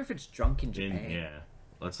 I wonder if it's drunk in Japan. Yeah.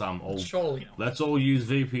 Let's all Surely not. let's all use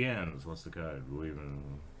VPNs. What's the code? We even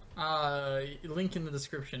Link in the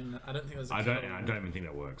description. I don't think there's a I code. don't even think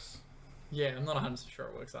that works. Yeah, I'm not 100% sure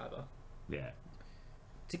it works either. Yeah.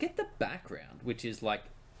 To get the background, which is like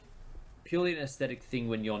purely an aesthetic thing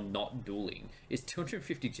when you're not dueling, is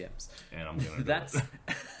 250 gems. And I'm gonna That's...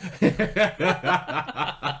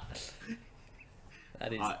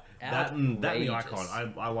 That is that and the outrageous.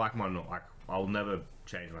 icon. I like my like. I'll never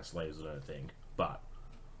change my slaves, I don't think, but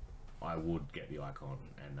I would get the icon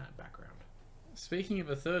and that background. Speaking of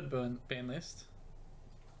a third ban list,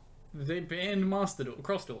 they banned Master Duel,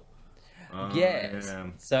 Cross Duel. Yes. Yeah.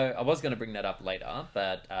 So I was going to bring that up later,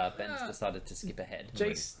 but Ben's decided to skip ahead.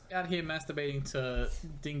 Jake's out here masturbating to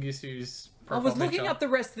Dingusu's I profile was looking picture. up the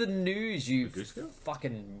rest of the news, you Gusko?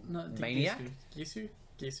 fucking No, maniac. Gisu?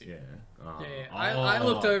 Gisu. Yeah. Yeah. I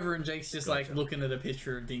looked over and Jake's just like Gotcha. looking at a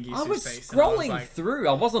picture of Dingusu's I was face. scrolling and I was like, through.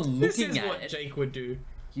 I wasn't this looking is at what it. Jake would do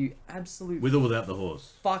You absolute With or without the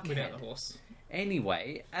horse. fuckhead. without the horse.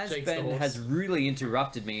 Anyway, as Jake's the Ben horse. has really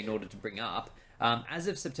interrupted me in order to bring up, as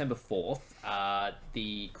of September 4th,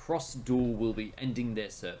 the Cross Duel will be ending their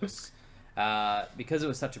service because it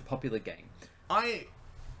was such a popular game. I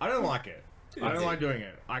don't like it. I don't like doing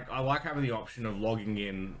it. I like having the option of logging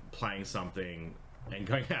in, playing something, and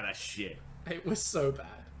going, "Ah, that's shit." It was so bad.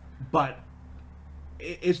 But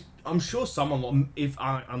it's. I'm sure someone,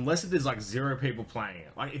 unless there's like 0 people playing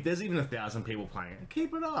it, like if there's even 1,000 people playing it,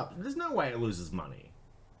 keep it up. There's no way it loses money.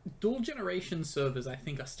 Dual generation servers, I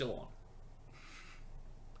think, are still on.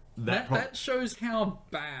 That That shows how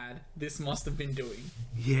bad this must have been doing.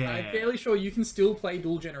 yeah. I'm fairly sure you can still play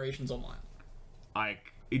dual generations online.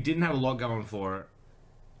 It didn't have a lot going for it.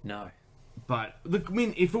 No. But look, I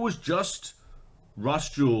mean, if it was just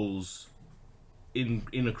Rush Duels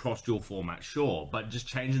in a cross duel format, sure, but just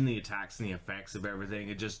changing the attacks and the effects of everything,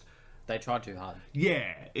 it just They tried too hard.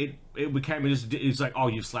 yeah, it became it's like, oh,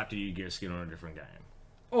 you've slapped a Yu-Gi-Oh skin on a different game.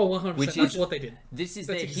 Oh, 100%. Which That's is- what they did. This is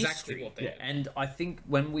That's their exactly history. what they did. And I think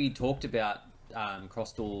when we talked about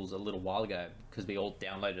cross duels a little while ago, because we all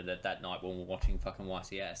downloaded it that night when we were watching fucking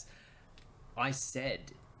YCS, I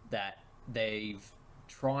said that they've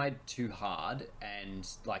tried too hard and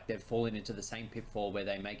like they've fallen into the same pitfall where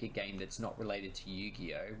they make a game that's not related to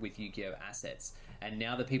Yu-Gi-Oh with Yu-Gi-Oh assets, and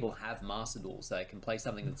now that people have Master Duel, so they can play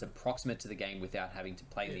something that's approximate to the game without having to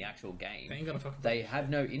play the actual game, They ain't gonna fucking they have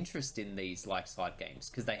no interest in these like side games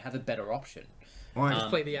because they have a better option. just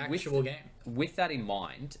play the actual game. With that in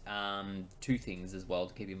mind, two things as well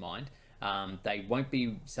to keep in mind. They won't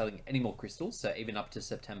be selling any more crystals, so even up to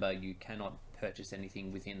September, you cannot purchase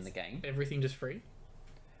anything within the game. Everything just free.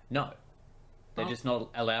 No. They're just not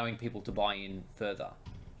allowing people to buy in further.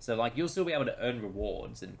 So, like, you'll still be able to earn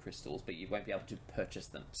rewards and crystals, but you won't be able to purchase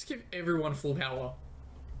them. Just give everyone full power.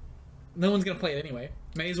 No one's gonna play it anyway.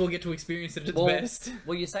 May as well get to experience it at its best.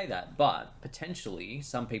 Well, you say that, but potentially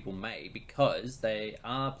some people may, because they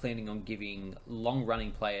are planning on giving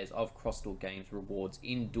long-running players of cross-duel games rewards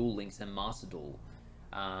in Duel Links and Master Duel,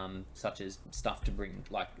 such as stuff to bring,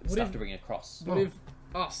 to bring across. What if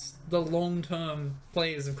us, the long-term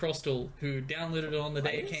players of Cross Duel, who downloaded it on the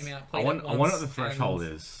day it came out, I played it wonder what the once, threshold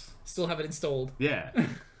and is. still have it installed? Yeah,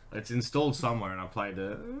 it's installed somewhere, and I played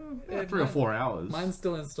it Yeah, 3 or 4 hours. Mine's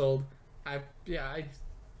still installed. I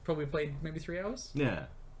probably played maybe 3 hours. Yeah.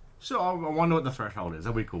 So I wonder what the threshold is.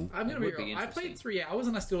 That'll be cool. I'm gonna It be would be real. I played 3 hours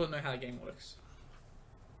and I still don't know how the game works.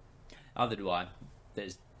 Either do I.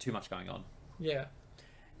 There's too much going on. Yeah.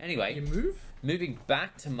 Anyway, You move? moving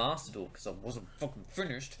back to Master Duel, because I wasn't fucking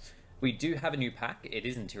finished, we do have a new pack. It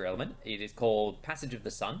is in Tier Element. It is called Passage of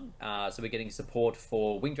the Sun. So we're getting support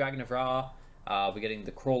for Winged Dragon of Ra. We're getting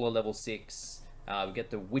the Crawler level 6. We get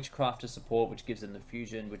the Witchcrafter support, which gives them the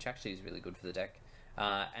Fusion, which actually is really good for the deck.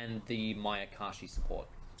 And the Mayakashi support,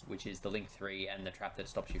 which is the Link 3 and the trap that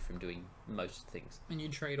stops you from doing most things. And you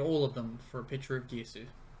trade all of them for a picture of Geasu.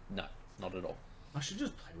 No, not at all. I should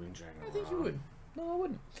just play Wing Dragon of Ra. I think you would. No, I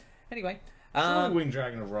wouldn't. Anyway, Surely Wing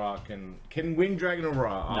Dragon of Ra can Wing Dragon of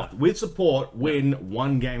Ra with support win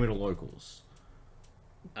one game at a locals.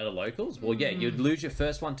 at a locals? Well, yeah, you'd lose your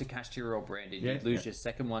first one to Cashier or Branded. Yeah, You'd lose your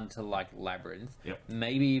second one to, like, Labyrinth. Yep.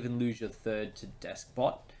 Maybe even lose your third to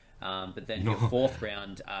Deskbot. But then your fourth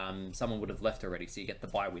round, someone would have left already, so you get the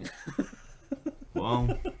bye win.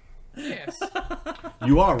 Well, Yes.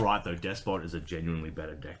 you are right though. Despot is a genuinely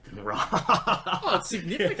better deck than Ra. Oh, it's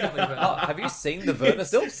significantly better. Oh, have you seen the Verna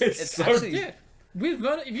Sylphs? it's so- actually... Yeah. With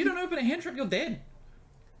Verna, if you don't open a hand trap, you're dead.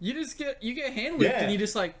 You get hand whipped Yeah. and you're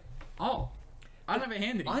just like, oh, I don't have a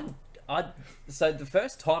hand anymore. So the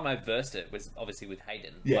first time I versed it was obviously with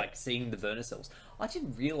Hayden, Yeah. like seeing the Verna Sylphs. I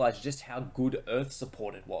didn't realise just how good Earth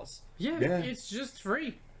support it was. Yeah, Yeah. it's just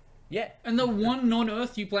free. Yeah, And the one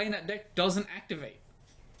non-Earth you play in that deck doesn't activate.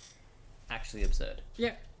 actually absurd.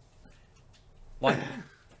 Yeah. Like,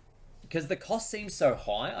 because the cost seems so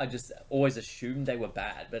high, I just always assumed they were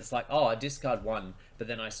bad. But it's like, oh, I discard one, but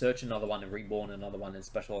then I search another one and reborn another one and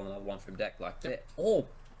special another one from deck. Like, they're all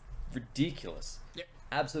ridiculous. Yep.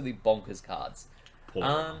 Absolutely bonkers cards.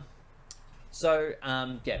 Poor.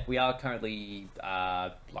 Yeah, we are currently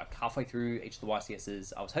like halfway through each of the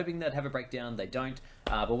YCSs. I was hoping they'd have a breakdown. They don't.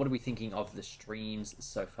 But what are we thinking of the streams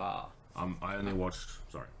so far? I only watched.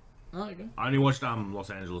 Sorry. Oh, okay. I only watched Los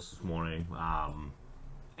Angeles this morning.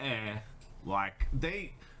 Like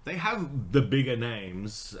they have the bigger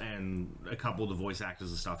names and a couple of the voice actors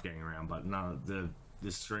and stuff getting around, but no,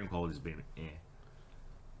 the stream quality's been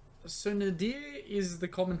So Nadir is the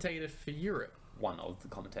commentator for Europe, One of the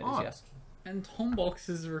commentators, Oh. yes. and Tombox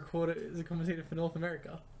is a commentator for North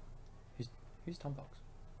America. Who's Tom Box?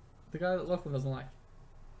 The guy that Lachlan doesn't like.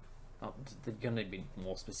 Oh, they're gonna be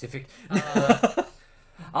more specific. Uh,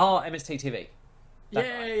 Oh, MST TV. That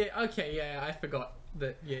guy. yeah, okay, yeah, I forgot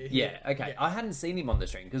that. Yeah, okay. yeah. I hadn't seen him on the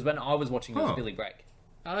stream because when I was watching, it was Huh. Billy Break.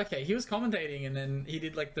 Okay, he was commentating, and then he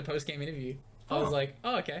did like the post game interview. I was Oh. like,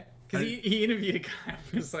 oh, okay, because he interviewed a guy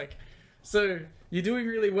who was like, so you're doing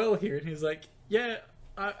really well here, and he's like, yeah,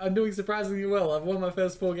 I'm doing surprisingly well. I've won my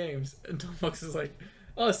first 4 games, and Tom Fox is like,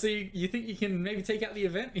 oh, so you think you can maybe take out the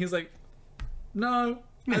event? And he's like, no,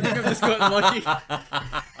 I think I've just gotten lucky.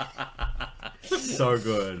 so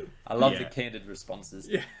good. I love Yeah. the candid responses.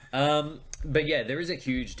 Yeah. But yeah, there is a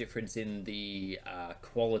huge difference in the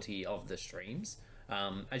quality of the streams.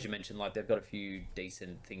 As you mentioned, like they've got a few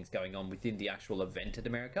decent things going on within the actual event at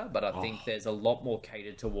America, but I think there's a lot more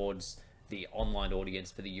catered towards the online audience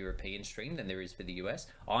for the European stream than there is for the US.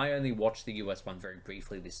 I only watched the US one very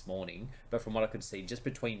briefly this morning, but from what I could see, just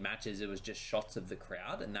between matches, it was just shots of the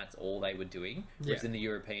crowd, and that's all they were doing. Whereas in the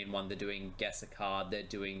European one, they're doing guess a card, they're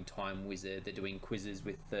doing time wizard, they're doing quizzes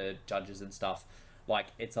with the judges and stuff. Like,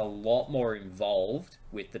 it's a lot more involved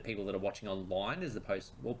with the people that are watching online as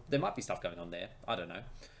opposed... Well, there might be stuff going on there. I don't know.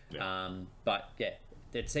 Yeah. But, yeah,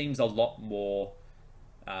 it seems a lot more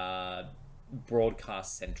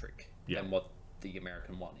broadcast-centric than what the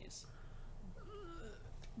American one is.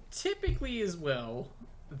 Typically, as well,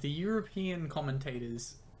 the European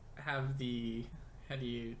commentators have the... How do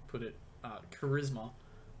you put it? Charisma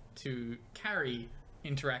to carry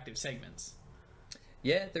interactive segments.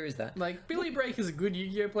 Yeah, there is that. Like, Billy Brake is a good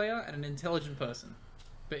Yu-Gi-Oh player and an intelligent person,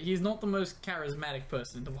 but he's not the most charismatic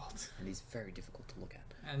person in the world. And he's very difficult to look at.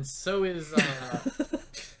 And so is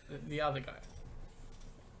the other guy.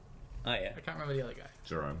 Oh, yeah. I can't remember the other guy.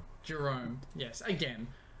 Jerome. Yes. Again,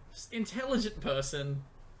 intelligent person,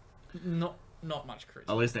 not much charisma.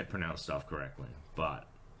 At least they pronounce stuff correctly. But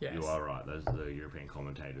you are right. Those the European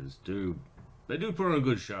commentators do put on a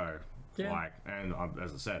good show. Yeah. Like, and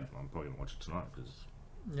as I said, I'm probably gonna watch it tonight because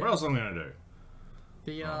what else am I gonna do?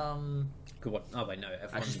 The Good one. Oh wait, no.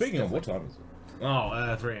 Actually, speaking of, what time is it?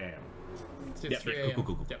 Oh, 3 a.m. It's 3 a.m.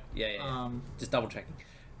 Cool. Yep. Yeah. Just double checking.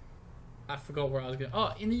 I forgot where I was going.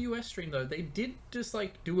 Oh, in the US stream though, they did just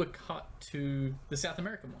like do a cut to the South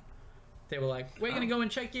American one. They were like, "We're gonna go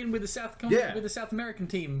and check in with the South American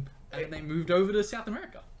team," and then they moved over to South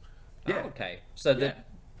America. Yeah. Oh, okay. So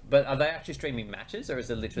But are they actually streaming matches, or is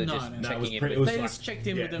it literally just checking in with... They just checked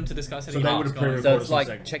in with them to discuss it. So it's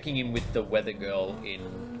like checking in with the weather girl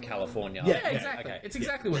in California. Yeah, exactly. Okay. It's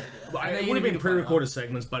exactly what they do. Well, it would have been pre-recorded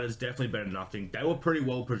segments, but it's definitely better than nothing. They were pretty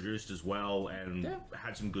well produced as well, and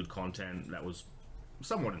had some good content that was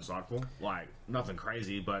somewhat insightful. Like, nothing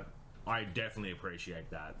crazy, but I definitely appreciate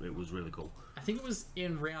that. It was really cool. I think it was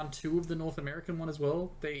in round 2 of the North American one as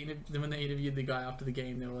well. When they interviewed the guy after the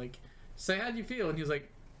game, they were like, "So how do you feel?" And he was like,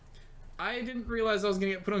 "I didn't realize I was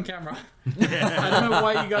going to get put on camera. I don't know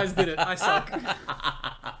why you guys did it. I suck."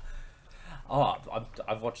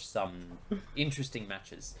 I've watched some interesting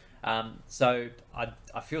matches. So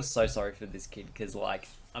I feel so sorry for this kid because, like,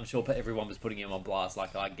 I'm sure everyone was putting him on blast.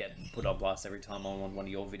 Like, I get put on blast every time I'm on one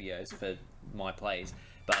of your videos for my plays.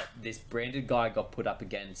 But this branded guy got put up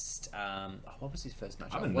against... what was his first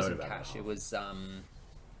matchup? It wasn't Cash. It was...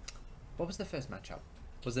 what was the first matchup?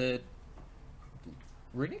 Was it...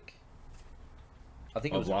 Runic? I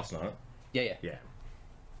think it was last night.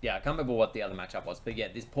 Yeah, I can't remember what the other matchup was, but yeah,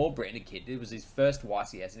 this poor branded kid, it was his first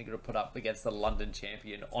YCS, and he got to put up against the London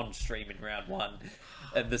champion on stream in round 1.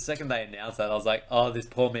 And the second they announced that, I was like, oh, this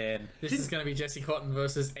poor man. This is going to be Jesse Cotton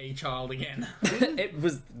versus a child again. It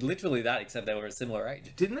was literally that, except they were a similar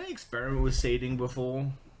age. Didn't they experiment with seeding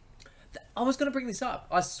before? I was going to bring this up.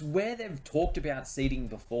 I swear they've talked about seeding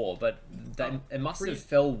before, but it must have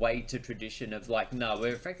fell way to tradition of like, no,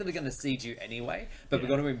 we're effectively going to seed you anyway, but we're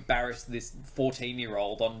going to embarrass this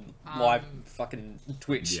 14-year-old on live fucking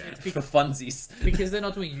Twitch for funsies. Because they're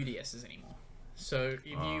not doing UDSs anymore. So if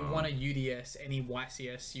you want a UDS, any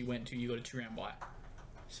YCS you went to, you got a 2-round bye.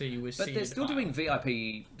 So you were. But they're still doing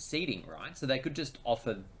VIP seeding, right? So they could just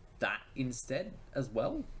offer that instead as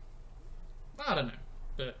well. I don't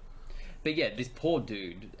know, But yeah, this poor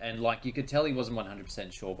dude, and like you could tell he wasn't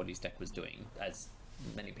 100% sure what his deck was doing, as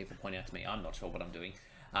many people point out to me. I'm not sure what I'm doing.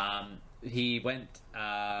 He went,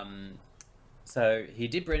 so he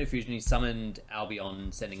did Branded Fusion, he summoned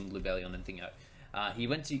Albion, sending Lubellion and Thingo. He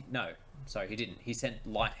went to, no, sorry, he didn't. He sent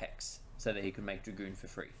Light Hex so that he could make Dragoon for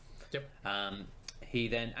free. Yep. He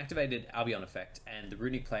then activated Albion effect, and the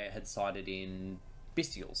Runic player had sided in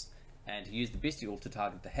Bestials, and he used the Bestial to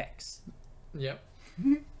target the Hex. Yep.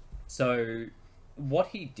 So, what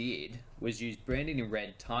he did was use Branding in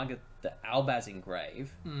red, target the Albaz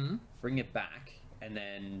Engrave, bring it back, and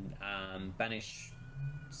then banish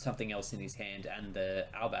something else in his hand and the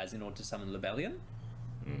Albaz in order to summon Lebellion.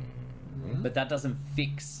 But that doesn't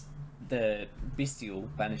fix the Bestial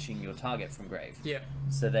banishing your target from grave. Yeah.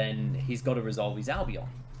 So then he's got to resolve his Albion.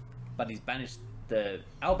 But he's banished the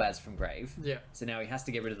Albaz from grave. Yeah. So now he has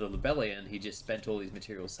to get rid of the Lebellion. He just spent all his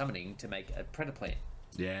material summoning to make a Predaplant.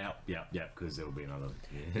 Yeah, because there will be another.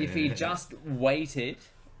 If he just waited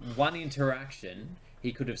one interaction,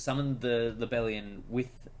 he could have summoned the Lebellion with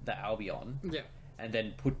the Albion, yeah, and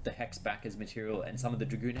then put the Hex back as material and summoned the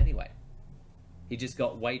Dragoon anyway. He just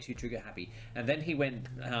got way too trigger happy. And then he went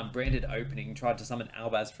branded opening, tried to summon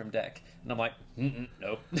Albaz from deck. And I'm like,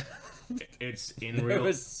 nope. It's in There real.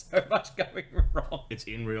 was so much going wrong. It's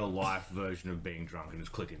in real life version of being drunk and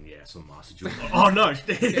just clicking yes on Master Duel. Oh no!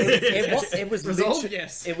 It was Resolve, literally,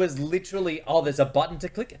 yes. It was literally, oh, there's a button to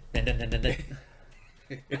click it.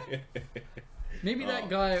 Maybe that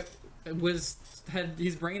guy had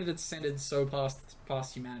his brain had ascended so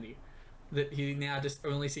past humanity that he now just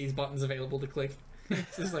only sees buttons available to click.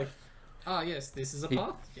 It's just like, yes, this is a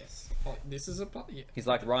path. Yes, this is a path. Yeah. He's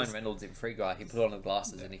like Ryan Reynolds in Free Guy. He put on the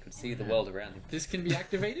glasses and he could see the world around him. This can be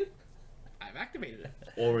activated. I've activated it.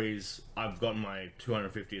 Or I've got my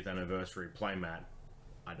 250th anniversary playmat.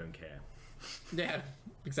 I don't care. Yeah,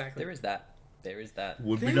 exactly. There is that.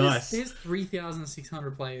 Would be nice. There's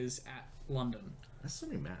 3,600 players at London. That's so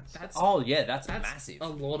many mats. That's That's massive. a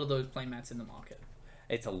lot of those playmats in the market.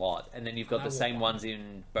 It's a lot. And then you've got I the same want ones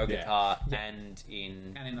in Bogota and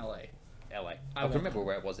in And in LA. LA. I want can remember them.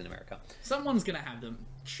 where it was in America. Someone's gonna have them.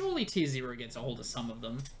 Surely Tier 0 gets a hold of some of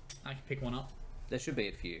them. I can pick one up. There should be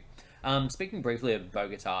a few. Speaking briefly of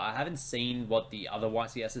Bogota, I haven't seen what the other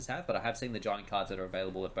YCSs have, but I have seen the giant cards that are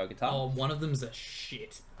available at Bogota. Oh, one of them's a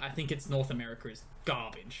shit. I think it's North America is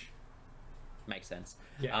garbage. Makes sense.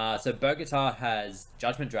 Yeah. So Bogota has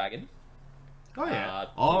Judgment Dragon, Oh yeah.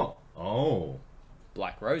 Oh.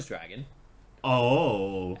 Black Rose Dragon,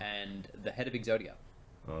 Oh. and the Head of Exodia.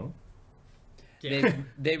 Oh. Yeah.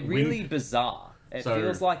 They're really bizarre. It So-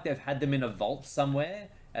 feels like they've had them in a vault somewhere,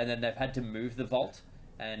 and then they've had to move the vault.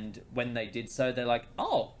 And when they did so, they're like,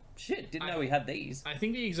 "Oh shit! Didn't know we had these." I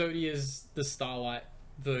think the Exodia is the Starlight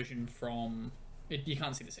version from. You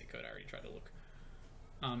can't see the set code. I already tried to look.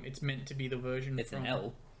 It's meant to be the version. It's from... an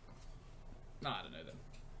L. No, I don't know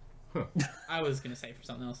them. I was gonna say from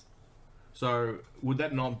something else. So would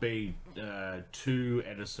that not be 2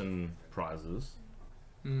 Edison prizes?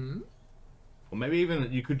 Hmm. Or maybe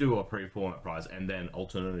even you could do a pre-format prize and then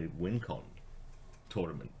alternative WinCon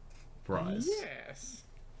tournament prize. Yes.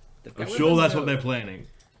 They've I'm got, sure that's what they're planning.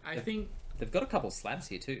 I think. they've got a couple slabs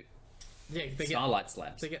here too. Yeah, they get Starlight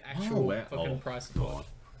slabs. they get actual wow. fucking Oh, price. God.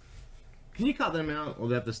 Can you cut them out, or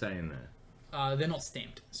they have to stay in there? They're not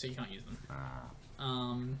stamped, so you can't use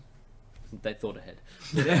them. They thought ahead.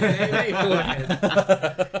 They thought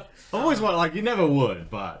ahead. I've always wanted, like, you never would,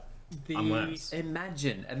 but The unless.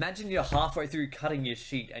 Imagine you're halfway through cutting your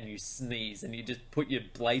sheet and you sneeze and you just put your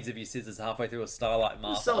blades of your scissors halfway through a Starlight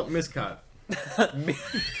mask. Sell it miscut.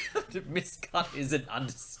 Miscut is an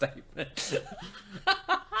understatement.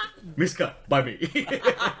 Miscut by me.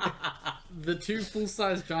 the 2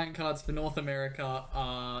 full-size giant cards for North America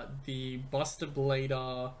are the Buster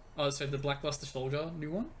Blader, the Blackluster Soldier,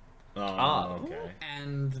 new one, Okay.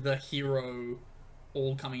 and the Hero,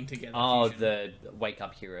 all coming together. Oh, fusion. the Wake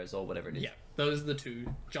Up Heroes or whatever it is. Yeah, those are the 2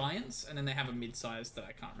 giants, and then they have a mid-size that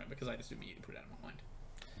I can't remember because I just immediately put it out of my mind.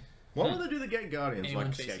 Why don't they do the Gate Guardians Anyone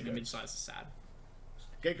like facing a Scapegoats? mid-size is sad.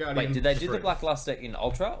 Gate Guardian. Wait, did they do the free. Blackluster in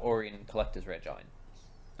Ultra or in Collector's Rare Giant?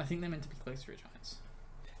 I think they're meant to be close to giants.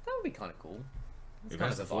 That would be kind of cool. It's If kind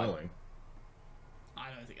that's the of a vibe. foiling. I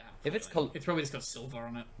don't think I have. If it's foiling. It's probably just got silver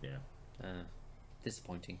on it. Yeah.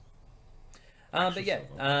 Disappointing. Actually, But yeah,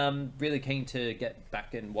 so really keen to get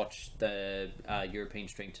back and watch the European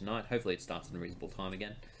stream tonight. Hopefully it starts at a reasonable time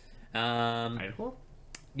again. 8 o'clock?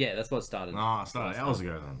 Yeah, that's what it started. Ah, started hours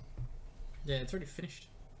ago then. Yeah, it's already finished.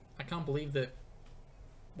 I can't believe that.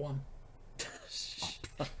 One.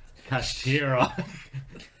 Cashtira.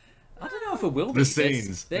 I don't know if it will be. The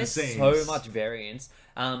scenes. There's The so scenes. much variance.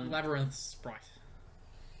 Labyrinth Sprite.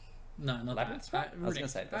 No, not Labyrinth that. Sprite? I was gonna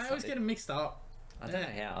say, I that's always not get them mixed up. I don't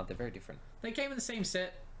know how. They're very different. They came in the same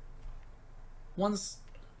set. One's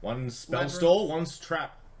One's spell Labyrinth. stall, one's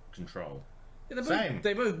trap control. yeah, Same.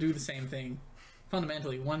 They both do the same thing.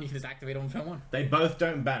 Fundamentally, one you can just activate on turn 1. They both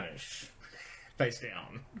don't banish. Face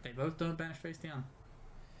down. They both don't banish face down.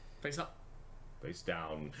 Face up. Face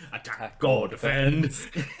down. Attack or defend.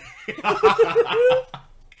 I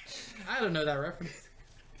don't know that reference.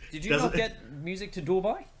 Did you Does not it- get music to Duel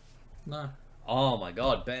by? No. Oh my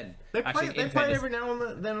god, Ben. They play, Actually, they play every now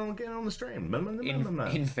and then again on the stream.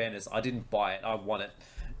 in fairness, I didn't buy it. I want it.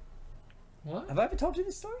 What? Have I ever told you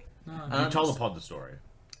this story? No. You told the pod the story.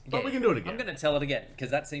 But Yeah, we can do it again. I'm going to tell it again because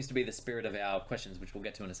that seems to be the spirit of our questions, which we'll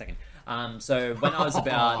get to in a second. So when I was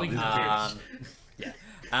about,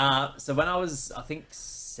 Oh, so when I was, I think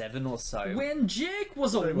 7 or so. When Jake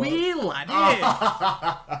was a Say wee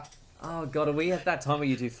laddie. Oh god, are we at that time where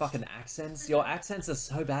you do fucking accents? Your accents are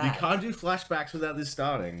so bad. You can't do flashbacks without this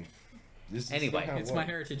starting. This is Anyway, not how it It's my works.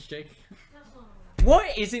 heritage, Jake.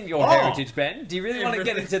 What isn't your Oh. heritage, Ben? Do you really want to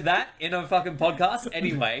get into that in a fucking podcast?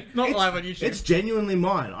 Anyway. Not live on YouTube. It's genuinely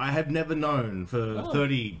mine. I have never known for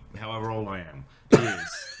 30, however old I am, years.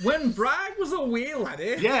 When Bragg was a wee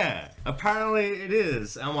laddie. Yeah, apparently it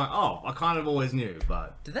is. And I'm like, oh, I kind of always knew,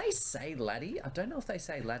 but... Do they say laddie? I don't know if they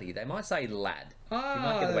say laddie. They might say lad. You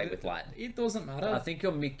might get away with lad. It doesn't matter. I think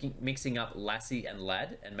you're mixing up lassie and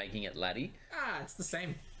lad and making it laddie. It's the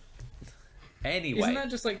same. Anyway. Isn't that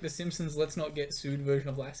just like the Simpsons Let's Not Get Sued version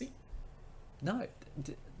of Lassie? No.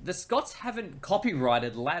 The Scots haven't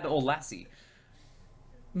copyrighted lad or lassie.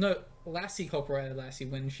 No, Lassie copyrighted Lassie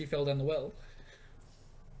when she fell down the well.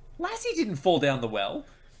 Lassie didn't fall down the well.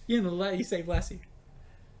 Yeah, and the laddie saved Lassie.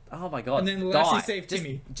 Oh my god. And then Lassie Die. saved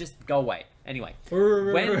Timmy. Just go away. Anyway.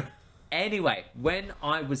 When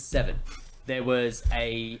I was 7, there was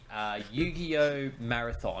a Yu-Gi-Oh!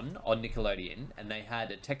 Marathon on Nickelodeon, and they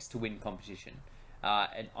had a text-to-win competition.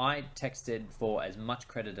 And I texted for as much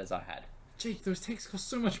credit as I had. Jake, those texts cost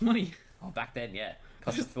so much money. Oh, back then, yeah.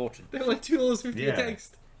 Cost a fortune. They were like $2.50 Yeah. a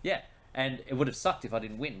text. Yeah, and it would have sucked if I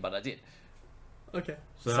didn't win, but I did. Okay.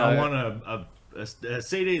 So I won a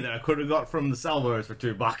CD that I could have got from the Salvos for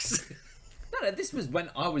 $2. No, this was when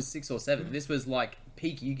I was 6 or 7. This was like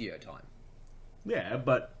peak Yu-Gi-Oh time. Yeah,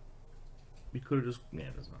 but you could have just... Yeah,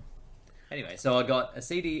 it doesn't matter. Anyway, so I got a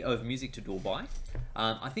CD of Music to Duel by.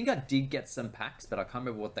 I think I did get some packs, but I can't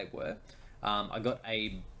remember what they were. I got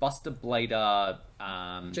a Buster Blader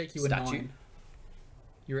Jake, you were statue. 9.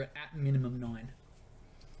 You're at minimum 9.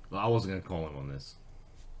 Well, I wasn't going to call him on this.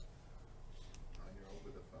 9-year-old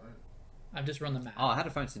with a phone. I've just run the math. Oh, I had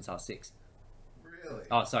a phone since I was 6. Really?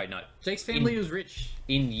 Oh, sorry, no. Jake's family was rich.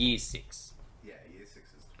 In year 6. Yeah, year 6 is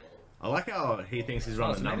 12. I like how he thinks he's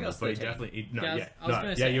running so the maybe I numbers, was but he 13. definitely... Yeah, I was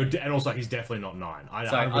gonna say- and also he's definitely not 9. I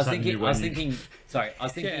Sorry, I was 100% knew thinking. Yeah,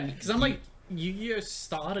 thinking. because I'm like, Yu-Gi-Oh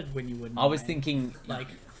started when you were 9. I was thinking. like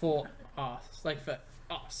for us, for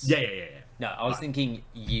us. Yeah. No, I was thinking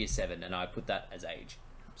year 7, and I put that as age.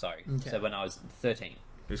 Sorry. Okay. So when I was 13.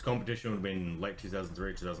 This competition would have been late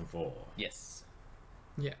 2003, 2004. Yes.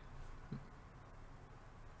 Yeah.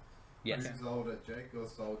 Yes. Okay. Who's older, Jake or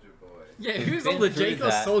Soldier Boy? Yeah, We've who's been older, through Jake or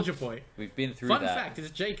that. Soldier Boy? We've been through Fun that. fact, it's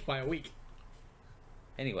Jake by a week.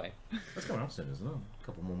 Anyway. That's coming up soon, isn't it? A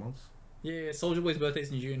couple more months. Yeah, Soldier Boy's birthday's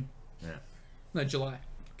in June. Yeah. No, July.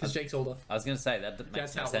 Because Jake's older. I was going to say that That's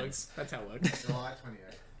makes no how it sense. works. That's how it works. July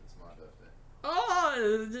 28th. It's my birthday.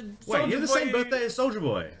 Oh! Wait, you have the same birthday as Soldier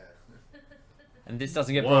Boy? Yeah. And this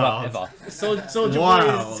doesn't get brought up Wow. ever. Soldier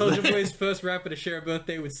Wow. Soldier Boy's first rapper to share a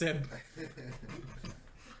birthday with Seb.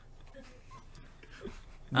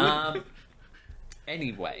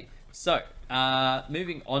 Anyway, so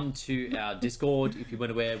moving on to our Discord. If you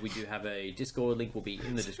weren't aware, we do have a Discord link. Will be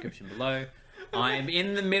in the description below. I am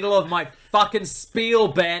in the middle of my fucking spiel,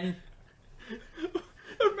 Ben.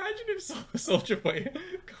 Imagine if Soldier Boy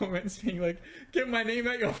comments being like, "Get my name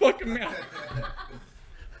out your fucking mouth."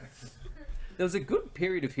 There was a good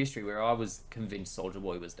period of history where I was convinced Soldier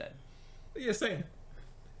Boy was dead. What are you saying?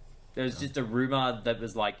 There was just a rumor that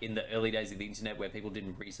was like in the early days of the internet where people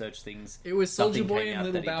didn't research things. It was Soldier Something Boy came and out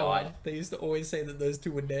Little that he Bow Wow. died. They used to always say that those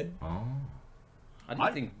two were dead. Oh. I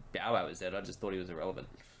didn't think Bow Wow was dead. I just thought he was irrelevant.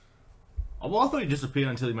 Oh, well, I thought he disappeared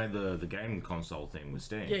until he made the game console thing with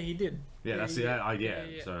Steam. Yeah, he did. Yeah, that's the...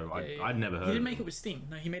 So I'd never heard He didn't of make him. it with Steam.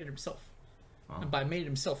 No, he made it himself. Oh. And by made it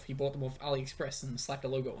himself, he bought them off AliExpress and slapped a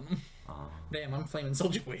logo on them. Oh. Damn, I'm flaming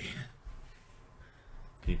Soldier Boy.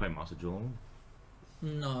 Can you play Master Duel on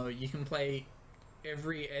him? No, you can play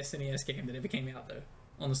every SNES game that ever came out though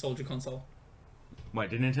on the Soldier console. Wait,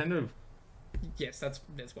 did Nintendo... Yes, that's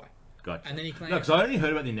why. Gotcha. And then you can. No, because I only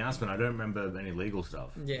heard about the announcement. I don't remember any legal stuff.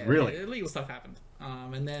 Yeah, Really? illegal stuff happened.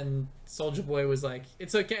 And then Soldier Boy was like,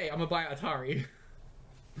 "It's okay, I'm gonna buy Atari."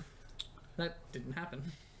 That didn't happen.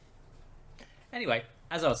 Anyway,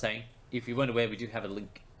 as I was saying, if you weren't aware, we do have a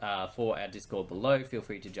link for our Discord below. Feel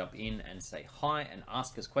free to jump in and say hi and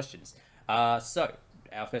ask us questions. So,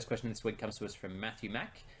 our first question this week comes to us from Matthew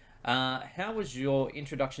Mack. How was your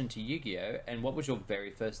introduction to Yu-Gi-Oh! And what was your very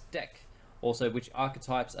first deck? Also, which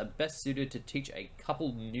archetypes are best suited to teach a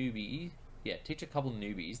couple newbies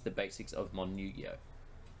the basics of modern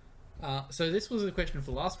Yu-Gi-Oh! So this was a question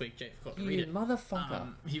for last week. Jake forgot to read it.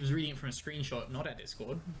 Motherfucker. He was reading it from a screenshot, not our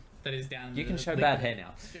Discord. That is down. In You can the show link bad in hair the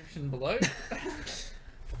now. Description below.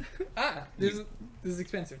 This is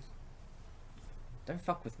expensive. Don't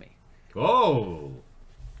fuck with me. Oh!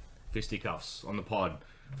 Fisticuffs on the pod.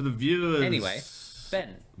 For the viewers... Anyway,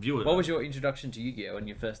 Ben, Viewers. what was your introduction to Yu-Gi-Oh! And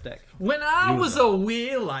your first deck? When I was User. a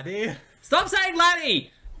wee laddie. Stop saying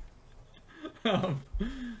laddie! um,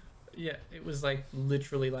 yeah, it was like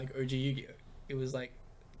literally like OG Yu-Gi-Oh! It was like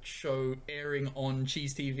show airing on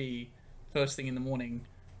Cheese TV first thing in the morning,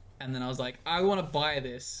 and then I was like, I want to buy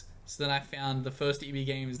this. So then I found the first EB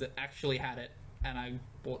games that actually had it, and I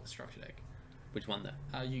bought the structure deck. Which one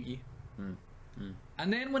though? Yugi.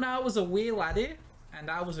 And then when I was a wee laddie, and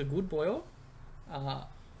I was a good boy,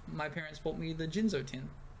 my parents bought me the Jinzo tin.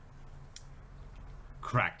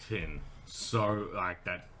 Cracked tin. So, like,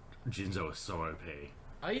 that Jinzo is so OP.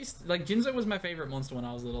 I used to, like, Jinzo was my favorite monster when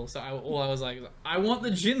I was little, so all I was like, I want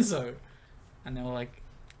the Jinzo. And they were like...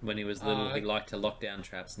 When he was little, he liked to lock down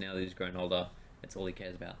traps. Now that he's grown older, that's all he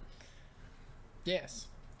cares about. Yes.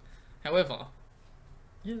 However,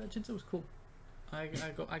 yeah, that Jinzo was cool. I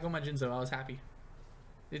got my Jinzo. I was happy.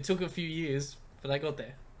 It took a few years, but I got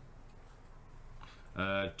there.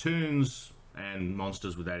 Toons and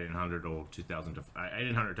monsters with 1800 or 2000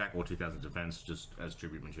 1800 attack or 2000 defense just as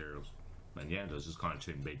tribute materials. And yeah, there was just kind of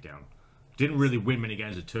toon beatdown. Didn't really win many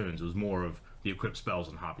games of toons. It was more of the equipped spells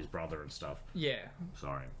and Harpy's brother and stuff. Yeah.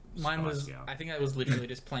 Sorry. Mine was. I think I was literally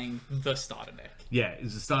just playing the starter deck. Yeah, it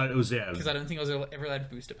was the start. It was because I don't think I was ever allowed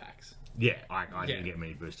booster packs. Yeah, I didn't get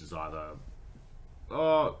many boosters either.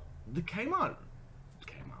 The Kmart,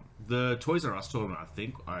 the Toys R Us tournament. I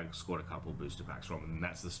think I scored a couple of booster packs from, and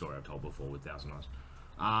that's the story I've told before with Thousand Eyes.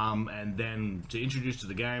 And then to introduce to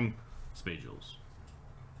the game, Speed Duels.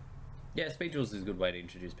 Yeah, Speed Duels is a good way to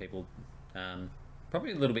introduce people.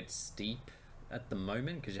 Probably a little bit steep at the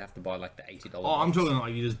moment because you have to buy like the $80. Oh, I'm talking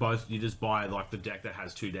like you just buy like the deck that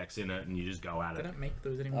has 2 decks in it, and you just go at it. They don't make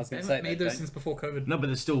those anymore. They say, haven't made those since before COVID. No, but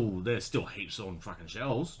there's still heaps on fucking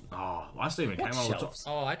shelves. Oh, I still even came out.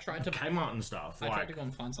 Oh, I tried to Kmart and stuff. I tried to go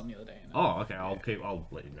and find some the other day. Oh, okay. I'll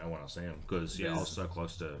let you know when I see them because I was so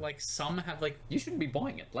close to. Like some have like. You shouldn't be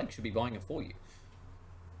buying it. Blake should be buying it for you.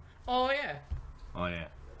 Oh yeah. Oh yeah.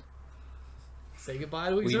 Say goodbye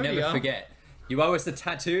to Exodia. We never forget. You owe us a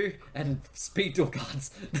tattoo and speed duel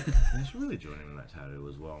cards. I should really join him in that tattoo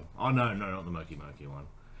as well. Oh no, not the Moki Moki one.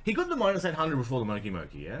 He got the minus 800 before the Moki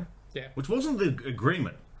Moki, yeah? Yeah. Which wasn't the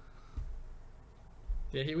agreement.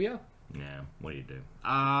 Yeah, here we are. Yeah, what do you do?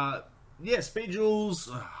 Yeah, Speed Duels.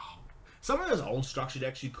 Some of those old structure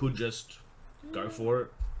decks you could just go for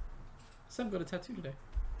it. Sam got a tattoo today.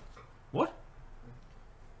 What?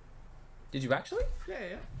 Did you actually?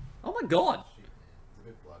 Yeah. Oh my god. It's a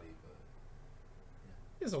bit bloody,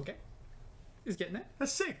 but It's okay. He's getting there.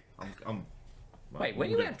 That's sick. I'm Wait, were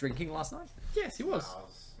you out drinking last night? Yes, he was. I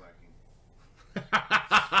was smoking.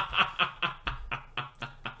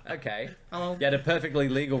 Okay. Hello. You had a perfectly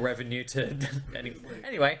legal revenue to...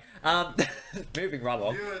 Anyway, moving right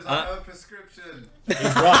along. Viewers, I have a prescription. He's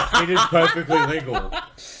right. It is perfectly legal.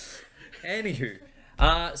 Anywho,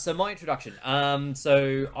 so my introduction.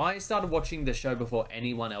 So I started watching the show before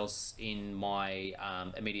anyone else in my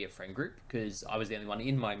immediate friend group because I was the only one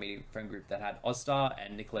in my immediate friend group that had Ozstar,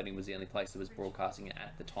 and Nickelodeon was the only place that was broadcasting it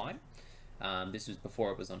at the time. This was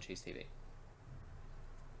before it was on Cheese TV.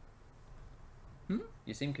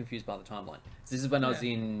 You seem confused by the timeline. So this is when I was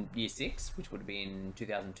in year 6, which would have been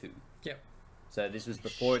 2002. Yep. So this was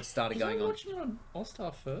before it started going on. watching it on All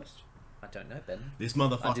Star first? I don't know, Ben. This I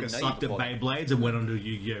motherfucker didn't know you sucked at before that. Beyblades and went on to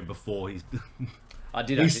Yu-Gi-Oh before he's. I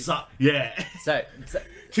did. He Actually. sucked. Yeah. So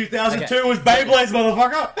 2002 okay. was Beyblades,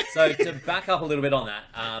 motherfucker. So to back up a little bit on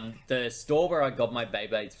that, the store where I got my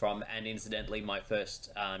Beyblades from, and incidentally my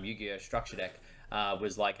first Yu-Gi-Oh structure deck,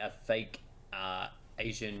 was like a fake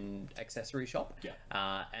Asian accessory shop.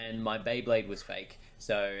 Yeah. And my Beyblade was fake.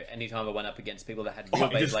 So anytime I went up against people that had real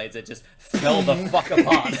Beyblades, it just fell the fuck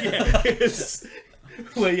apart. Yes.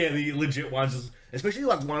 Well, yeah, the legit ones, especially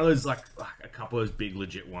like one of those, like a couple of those big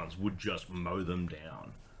legit ones, would just mow them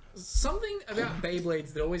down. Something about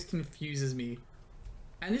Beyblades that always confuses me,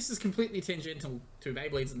 and this is completely tangential to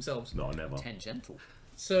Beyblades themselves. No, never. Tangential.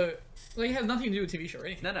 So, like, it has nothing to do with TV show or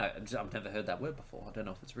anything. No, I've never heard that word before. I don't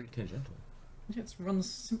know if it's really Tangential. Yeah, it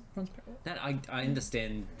runs parallel. No, I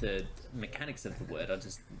understand the mechanics of the word. I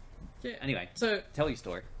just... Yeah. Anyway, So, tell your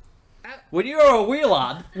story. at, When you were a wee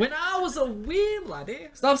lad... when I was a wee laddie,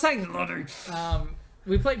 Stop saying laddie.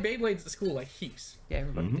 we played Beyblades at school like heaps, Yeah,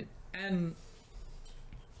 everybody did. and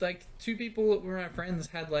like 2 people that were my friends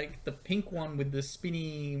had like the pink one with the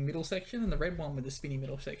spinny middle section and the red one with the spinny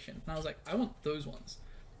middle section, and I was like, I want those ones,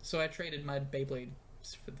 so I traded my Beyblade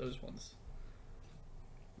for those ones.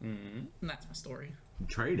 And that's my story.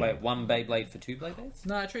 Trading. Wait, 1 Beyblade for 2 Beyblades?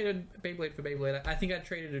 No, I traded Beyblade for Beyblade. I think I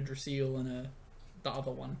traded a Drasil and the other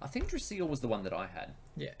one. I think Drasil was the one that I had.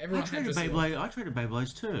 Yeah, I everyone had traded Drasil. I traded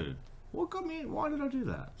Beyblades too. What got me? Why did I do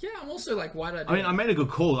that? Yeah, I'm also like, why did I do I mean, that? I made a good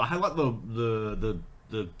call. I had like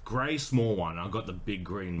the grey small one. I got the big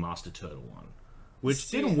green Master Turtle one. which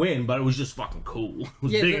didn't win, but it was just fucking cool. It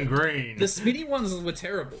was big and green. The spinny ones were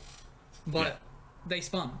terrible, but they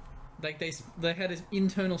spun. Like they had an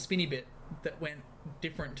internal spinny bit that went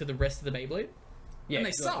different to the rest of the Beyblade. Yeah, and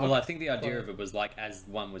they sucked. well, I think the idea of it was like as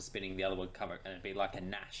one was spinning, the other would cover it, and it'd be like a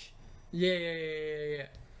Nash. Yeah.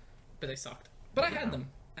 But they sucked. But I had them,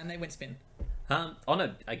 and they went spin. On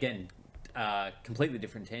a completely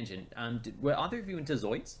different tangent. Were either of you into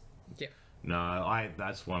Zoids? Yeah. No,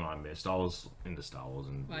 that's one I missed. I was into Star Wars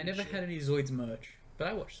and I never had any Zoids merch, but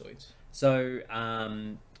I watched Zoids. So,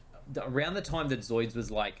 around the time that Zoids was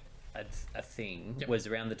like a thing, was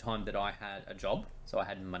around the time that I had a job, so I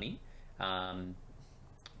had money.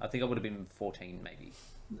 I think I would have been 14, maybe.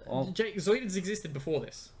 Jake, Zoids existed before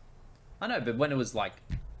this. I know, but when it was like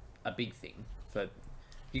a big thing,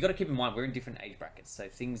 you got to keep in mind we're in different age brackets, so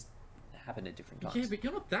things happen at different times. Yeah, but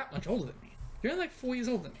you're not that much older than me. You're only like 4 years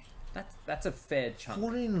older than me. That's a fair chunk.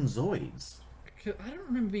 14 and Zoids. I don't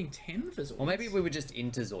remember being 10 for Zoids. Or maybe we were just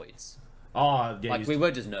into Zoids. Oh, yeah. Like we were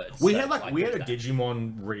just nerds. We so, had we had a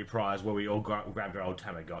Digimon reprise where we all grabbed our old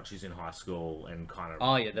Tamagotchis in high school and kind of.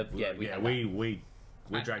 Oh yeah, we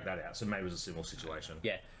dragged that out. So maybe it was a similar situation.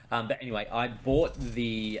 Yeah. But anyway, I bought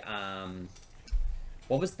the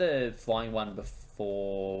what was the flying one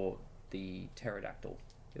before the pterodactyl?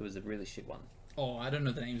 It was a really shit one. Oh, I don't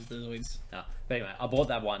know the names of the Zoids. No. But anyway, I bought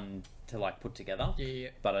that one to like put together.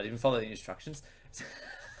 Yeah. But I didn't follow the instructions.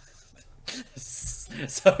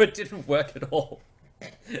 So it didn't work at all.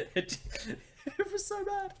 It was so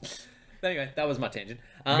bad. But anyway, that was my tangent.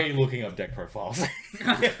 Me looking up deck profiles.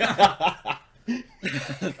 I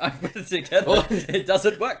put it together. It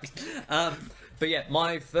doesn't work. But yeah,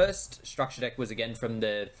 my first structure deck was again from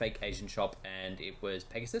the fake Asian shop, and it was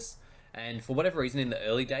Pegasus. And for whatever reason, in the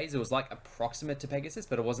early days, it was like approximate to Pegasus,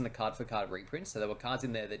 but it wasn't a card-for-card reprint, so there were cards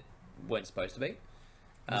in there that weren't supposed to be.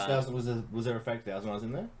 Was there a fake Thousand Eyes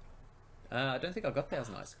in there? I don't think I got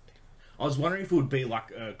Thousand Eyes. I was wondering if it would be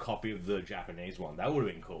like a copy of the Japanese one. That would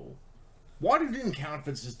have been cool. Why didn't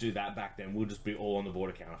counterfeits just do that back then? We'll just be all on the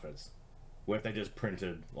border counterfeits. Where if they just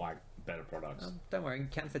printed like better products. Don't worry,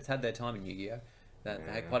 counterfeits had their time in Yu-Gi-Oh! They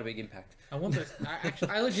had quite a big impact. I want those.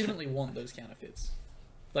 I legitimately want those counterfeits.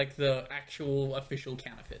 Like the actual official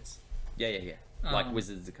counterfeits. Yeah. Like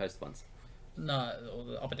Wizards of the Coast ones. No, or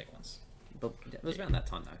the upper deck ones. But it was around that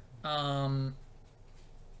time though.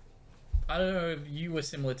 I don't know if you were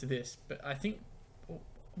similar to this, but I think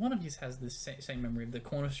one of you has the same memory of the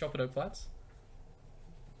corner shop at Oak Flats.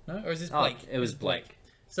 No, or is this Blake? It was Blake.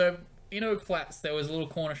 So in Oak Flats, there was a little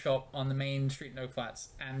corner shop on the main street in Oak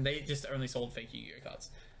Flats, and they just only sold fake Yu-Gi-Oh cards.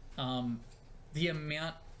 The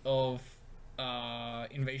amount of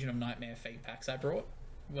Invasion of Nightmare fake packs I brought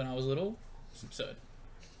when I was little was absurd.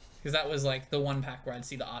 Because that was like the one pack where I'd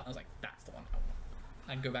see the art and I was like, that's the one I want.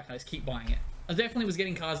 I'd go back and I just keep buying it. I definitely was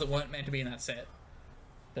getting cards that weren't meant to be in that set.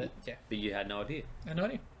 But yeah. But you had no idea. I had no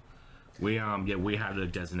idea. We had a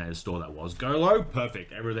designated store that was Golo,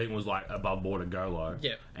 perfect. Everything was like above board at Golo.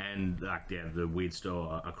 Yeah. And like the weird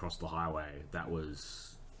store across the highway, that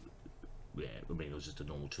was it was just a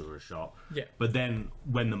normal tourist shop. Yeah. But then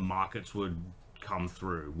when the markets would come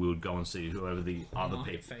through, we would go and see whoever the other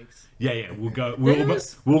Market people. fakes. Yeah, we'll go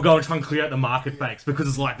and try and clear out the market fakes because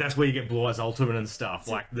it's like that's where you get Blue Eyes Ultimate and stuff.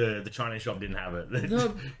 Like the Chinese shop didn't have it.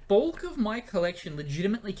 The bulk of my collection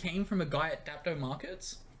legitimately came from a guy at Dapto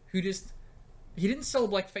Markets who he didn't sell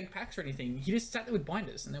like fake packs or anything. He just sat there with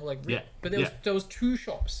binders and they were like real. Yeah. But there was two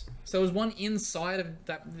shops. So there was one inside of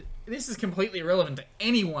that. This is completely irrelevant to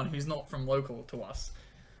anyone who's not from local to us.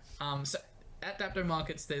 So at Dapto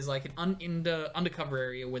Markets, there's like an undercover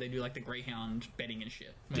area where they do like the Greyhound betting and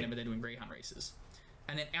shit whenever they're doing Greyhound races.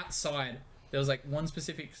 And then outside, there was like one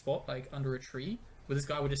specific spot, like under a tree, where this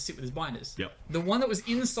guy would just sit with his binders. Yep. The one that was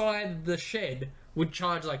inside the shed would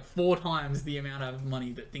charge like 4 times the amount of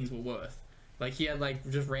money that things were worth. Like he had like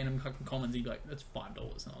just random commons. He'd be like, "That's $5,"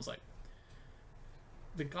 and I was like,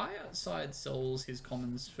 "The guy outside sells his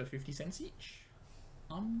commons for 50 cents each.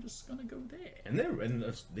 I'm just gonna go there." And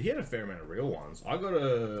he had a fair amount of real ones. I got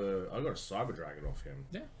a Cyber Dragon off him.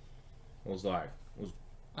 Yeah.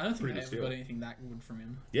 I don't think I ever steal. got anything that good from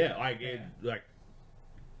him. Yeah,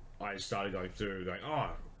 I started going through, going,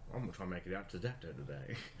 oh, I'm gonna try and make it out to Dapto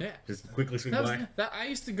today. Yeah. Just quickly swing by. I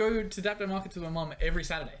used to go to Dapto Market with my mum every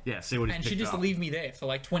Saturday. Yeah, see what he's and she'd just leave me there for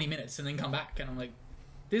like 20 minutes and then come back, and I'm like,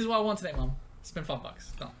 "This is what I want today, Mum. Spend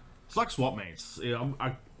 $5. Done." It's like swap meets. Yeah,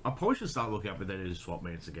 I probably should start looking up if there is swap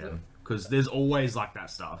meets again, because there's always like that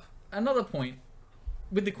stuff. Another point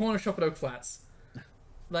with the corner shop at Oak Flats,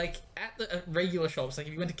 like at the regular shops, like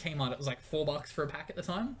if you went to Kmart, it was like $4 for a pack at the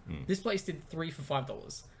time. This place did 3 for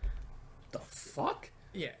 $5. The fuck?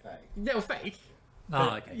 Yeah, they were fake,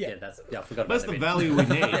 Oh, okay. Yeah. Yeah, I forgot about That's that the bit. value we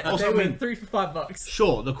need. They Also, I were mean, 3 for $5.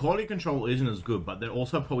 sure, the quality control isn't as good, but they're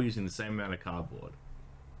also probably using the same amount of cardboard.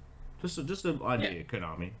 Just an idea,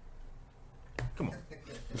 Konami. Come on.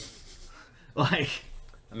 Like,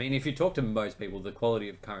 I mean, if you talk to most people, the quality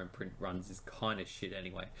of current print runs is kind of shit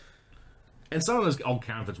anyway. and some of those old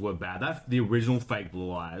counterfeits were bad. The original fake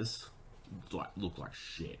Blue Eyes look like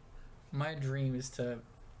shit. My dream is to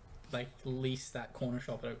like lease that corner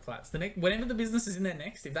shop at Oak Flats. Whenever the business is in there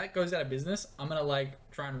next, if that goes out of business, I'm gonna like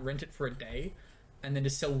try and rent it for a day, and then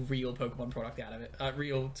just sell real Pokemon product out of it.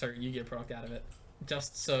 Yu-Gi-Oh product out of it,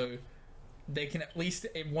 just so they can at least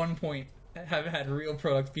at one point have had real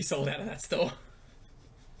product be sold out of that store.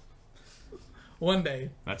 One day,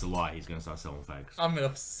 That's a lie. He's gonna start selling fakes. I'm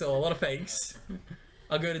gonna sell a lot of fakes.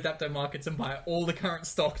 I'll go to Dapto Markets and buy all the current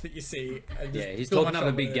stock that you see. And just Yeah, he's fill my talking up a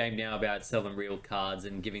shop big with it. game now about selling real cards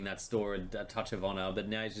and giving that store a touch of honor, but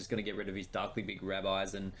now he's just going to get rid of his darkly big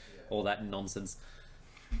rabbis and all that nonsense.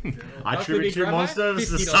 I Darkly tribute Big to your Rabbi, monsters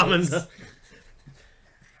to $50. summon.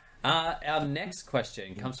 Our next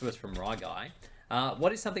question comes to us from Rye Guy.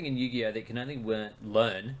 What is something in Yu-Gi-Oh that you can only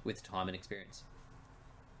learn with time and experience?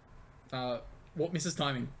 What misses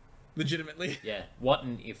timing? Legitimately. Yeah, what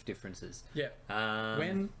and if differences? Yeah.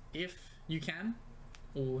 When, if you can,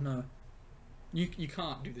 or no, you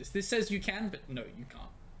can't do this. This says you can, but no, you can't.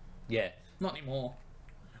 Yeah. Not anymore.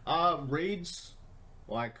 Reads,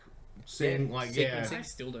 like seeing, Yeah, like sequencing. I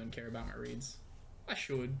still don't care about my reads. I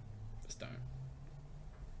should, just don't.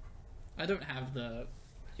 I don't have the,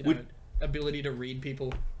 ability to read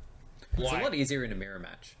people. It's a lot easier in a mirror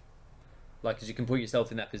match. Like, because you can put yourself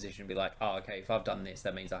in that position and be like, oh, okay, if I've done this,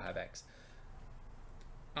 that means I have X.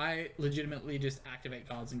 I legitimately just activate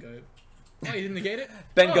cards and go, oh, you didn't negate it?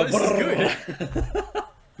 Ben oh, go, this is good.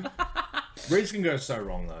 Reads can go so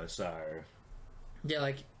wrong though. So Yeah,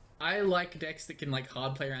 like, I like decks that can, like,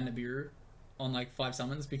 hard play around Nibiru on, like, 5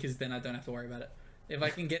 summons, because then I don't have to worry about it. If I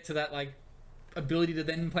can get to that, like, ability to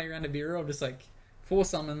then play around Nibiru, I'm just like, 4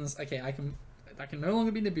 summons, okay, I can no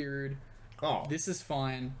longer be Nibiru'd, this is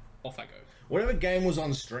fine, off I go. whatever game was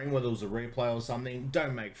on stream, whether it was a replay or something,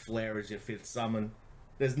 don't make Flare as your 5th summon.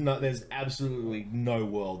 There's absolutely no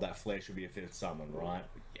world that Flare should be a 5th summon, right?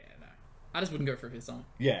 Yeah, no. I just wouldn't go for a 5th summon.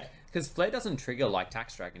 Yeah. Because Flare doesn't trigger like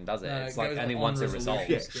Tax Dragon, does it? No, It's it like goes only on once it resolution.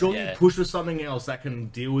 resolves. Yeah, surely Yeah. push for something else that can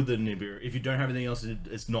deal with the Nibiru. If you don't have anything else,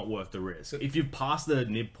 it's not worth the risk. If you've passed the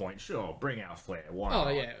Nib point, sure, bring out Flare. Why Oh,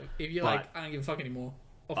 not? yeah. If you're But- like, I don't give a fuck anymore.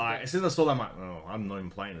 Off you go. As soon as I saw that, I'm like, oh, I'm not even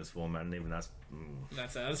playing this format, and even that's...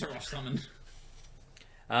 That's a rough summon.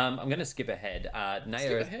 I'm going to skip ahead. Naya,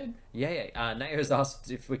 Skip ahead? Yeah. Naya has asked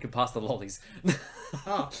if we could pass the lollies.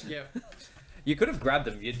 Oh, yeah. You could have grabbed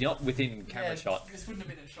them. You're not within camera shot. This wouldn't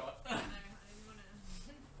have been a shot.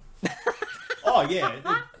 Oh,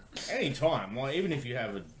 yeah. Anytime. Like, even if you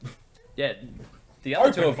have a... Yeah. The other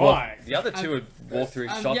Open two have wide. walked. The other two have walked through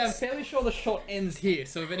shots. Yeah, I'm fairly sure the shot ends here,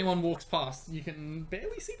 so if anyone walks past, you can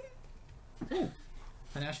barely see them. Ooh.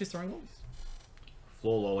 And now she's throwing lollies.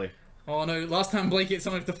 Floor lolly. Oh no, last time Blake hit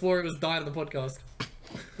something off the floor, it was died of the podcast.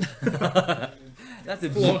 That's a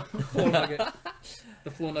Floor Nugget.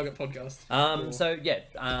 The Floor Nugget podcast. So yeah.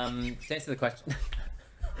 To answer the question.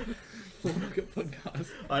 Floor Nugget podcast.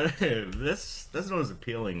 I don't know. That's not as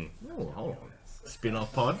appealing. Oh, hold on.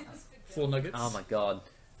 Spin-off pod? Floor Nuggets. Oh my god.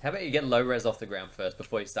 How about you get low res off the ground first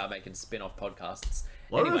before you start making spin-off podcasts?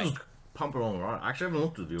 Well, Anyway. just pump along, right? I actually haven't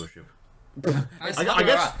looked at the viewership. I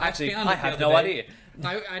guess- Actually, found I it the have other no day.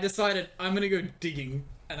 idea. I decided I'm gonna go digging,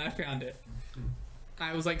 and I found it.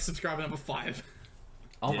 I was like subscriber number 5.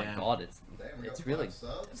 Oh my Yeah. god, Damn, we it's got really 5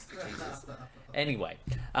 subs. Jesus. Anyway,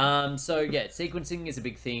 so yeah, sequencing is a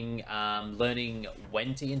big thing. Learning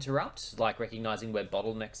when to interrupt, like recognizing where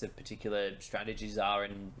bottlenecks of particular strategies are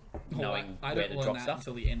and knowing I where don't to learn drop that stuff.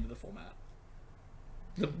 until the end of the format.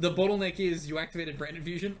 The bottleneck is you activated Branded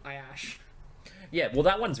Fusion, I ash. Yeah, well,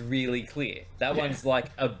 that one's really clear. That Yeah. one's like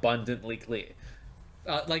abundantly clear.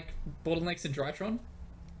 Like bottlenecks in Drytron,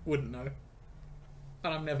 wouldn't know.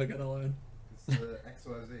 And I'm never gonna learn. It's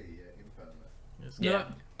XYZ, impermanent. Yes. Yeah. No,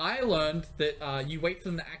 I learned that you wait for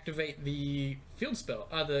them to activate the field spell,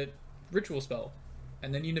 the ritual spell,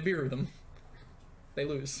 and then you Nibiru them. They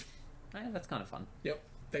lose. Yeah, that's kind of fun. Yep,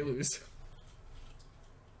 they lose.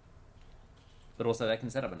 But also, they can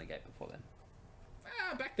set up a negate before then.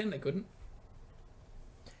 Back then they couldn't.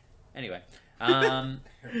 Anyway, Everything,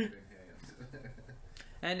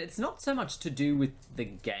 and it's not so much to do with the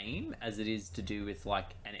game as it is to do with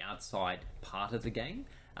like an outside part of the game.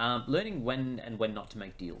 Learning when and when not to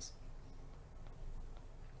make deals.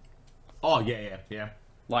 Oh, yeah.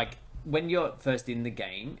 Like, when you're first in the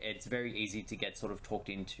game, it's very easy to get sort of talked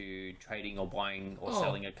into trading or buying or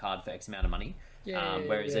selling a card for X amount of money.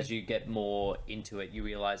 Whereas as you get more into it, you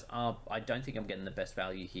realize, I don't think I'm getting the best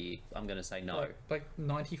value here. I'm going to say no. Like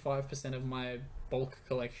 95% of my bulk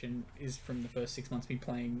collection is from the first 6 months of me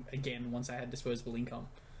playing again once I had disposable income.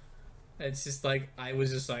 It's just like, I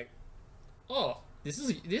was just like, oh,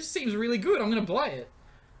 this seems really good. I'm going to buy it.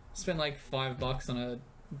 Spend like $5 on a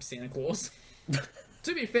Santa Claus.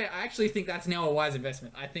 To be fair, I actually think that's now a wise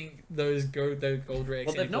investment. I think those gold rare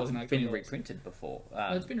Well, Santa they've Claus not are like been $20. reprinted before.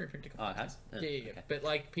 Oh, it's been reprinted. Oh, it has? Yeah. Okay. But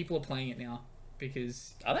like people are playing it now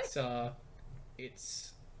because Are they?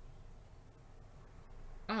 it's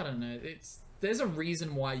I don't know. There's a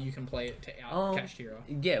reason why you can play it to outcast hero.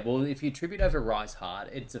 Yeah, well, if you tribute over Rise Hard,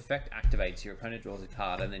 its effect activates, your opponent draws a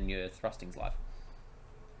card, and then your thrusting's live.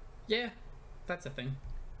 Yeah, that's a thing.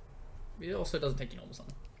 It also doesn't take your normal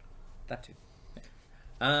summon. That too.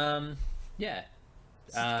 Yeah.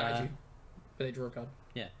 It's Kaiju, but they draw a card.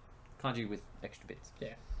 Yeah. Kaiju with extra bits.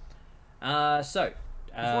 Yeah. So.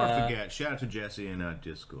 Before I forget, shout out to Jesse in our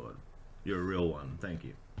Discord. You're a real one. Thank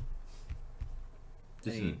you.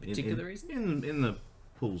 Any particular reason? In the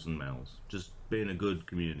pools and mouths. Just being a good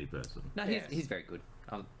community person. No, he's very good.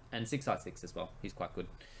 And 6i6 as well. He's quite good.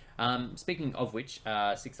 Speaking of which,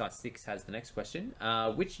 6i6 has the next question.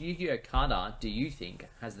 Which Yu-Gi-Oh card art do you think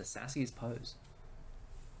has the sassiest pose?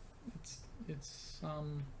 It's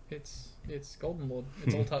Golden Lord.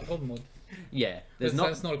 It's all type Golden Lord. Yeah, there's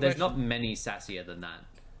That's not a there's question. not many sassier than that.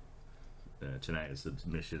 Today's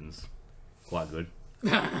submissions quite good.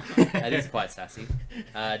 That is quite sassy.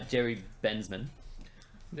 Jerry Bensman.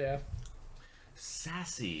 Yeah.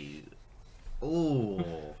 Sassy.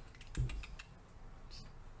 Oh.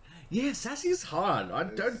 Yeah, sassy is hard. I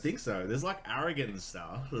don't think so. There's like arrogant and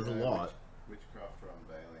stuff. There's a lot. Witchcraft for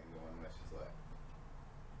Unveiling, the one where she's like...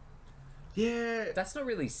 Yeah. That's not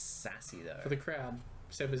really sassy though. For the crowd,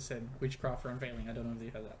 Seb has said Witchcraft for Unveiling. I don't know if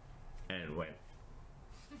you heard that. And wait.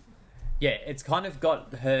 Yeah, it's kind of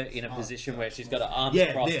got her in a position where she's got her arms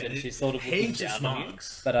crossed and she's sort of looking heaps of down on you.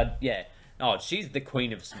 smugs. But oh, she's the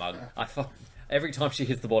queen of smug. Every time she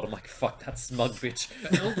hits the board, I'm like, fuck that smug bitch.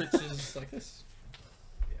 But Eldritch is like this.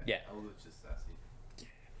 Yeah. Eldritch is sassy.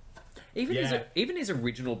 Even his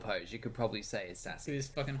original pose, you could probably say is With sassy. his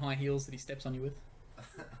fucking high heels that he steps on you with.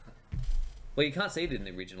 Well, you can't see it in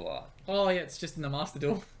the original art. Oh yeah, it's just in the Master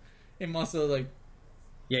Duel. In Master, like,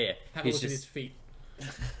 Yeah. have a look at his feet.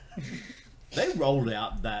 They rolled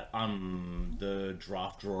out that the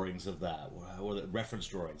draft drawings of that, or the reference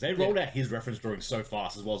drawings. They rolled out his reference drawings so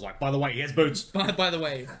fast as well as like, by the way, he has boots. By the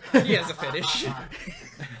way, he has a fetish.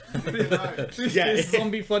 This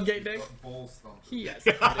zombie floodgate deck. Ball stomp. He has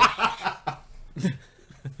a fetish.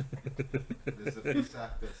 There's a voice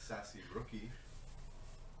actor, Sassy Rookie.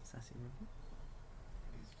 Sassy rookie?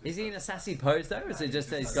 Is he in a sassy pose though, or is it just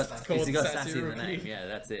that he's got sassy in the name? Yeah,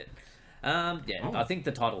 that's it. I think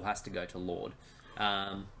the title has to go to Lord.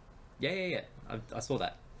 Yeah. I saw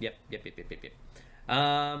that. Yep.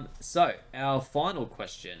 So our final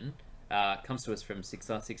question comes to us from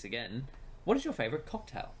 6r6 again. What is your favourite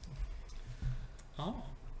cocktail? Oh,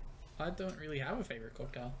 I don't really have a favorite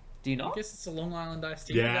cocktail. Do you I not? guess it's a Long Island iced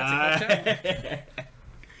tea. Yeah. That's a cocktail.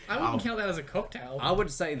 I wouldn't count that as a cocktail. I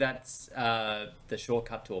would say that's the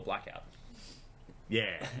shortcut to a blackout.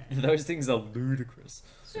 Yeah. Those things are ludicrous.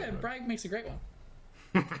 Yeah, Bragg makes a great one.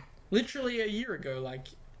 Literally a year ago, like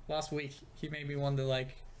last week, he made me wonder,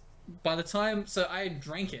 like, by the time, so I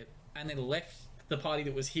drank it and then left the party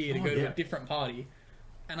that was here to go to a different party,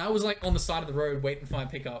 and I was like on the side of the road waiting for my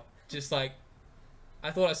pickup, just like,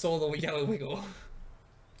 I thought I saw the yellow wiggle.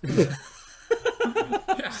 A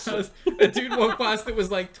dude walked past that was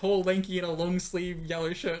like tall, lanky, in a long sleeve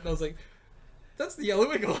yellow shirt, and I was like, that's the yellow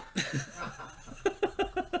wiggle.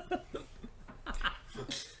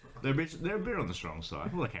 They're a bit on the strong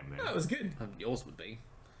side. Well, they came there. That was good. Yours would be.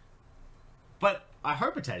 But I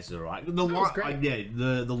hope it tasted alright. The was lime, great.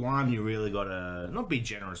 the lime you really gotta not be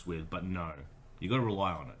generous with, but no, you gotta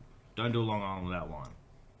rely on it. Don't do a Long Island without lime.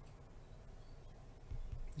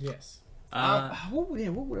 Yes.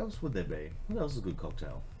 What else would there be? What else is a good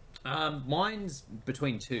cocktail? Mine's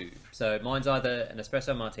between two. So mine's either an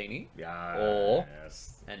espresso martini Yeah. or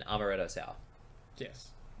an amaretto sour. Yes.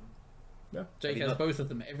 Yeah. Jake Have you has not- both of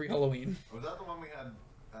them every Halloween. Was that the one we had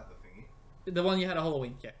at the thingy? The one you had at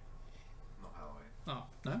Halloween, yeah. Not Halloween. Oh,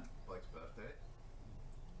 no? Blake's birthday.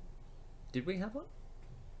 Did we have one?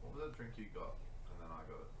 What was that drink you got? And then I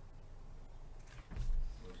got it.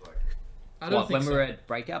 It was like... I don't What, think when so. we were at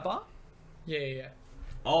Breakout Bar? Yeah.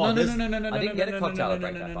 Oh, No. I didn't get a cocktail at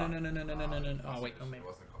Breakout Bar. Oh, wait, oh, maybe. It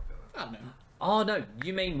wasn't a cocktail then. I don't know. Oh no,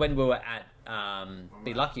 you mean when we were at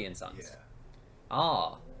Be Lucky and Sons? Yeah.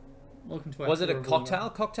 Ah, Welcome to our was it a tour of all cocktail?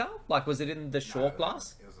 Cocktail? Like, was it in the short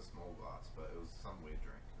glass? It was a small glass, but it was some weird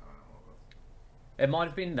drink. I don't know what it was. It might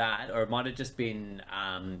have been that, or it might have just been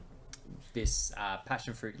this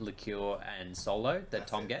passion fruit liqueur and solo that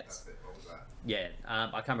Tom gets. That's it. What was that? Yeah, I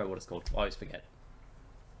can't remember what it's called. I always forget.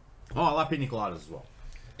 Oh, I like pina coladas as well.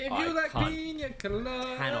 If I you like can't- pina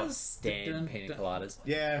coladas, Cannot stand pina coladas.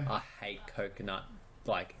 Yeah. I hate coconut,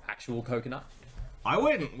 like actual coconut. I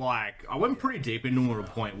went pretty deep into it at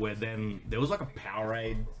a point where then there was like a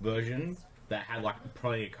Powerade version that had like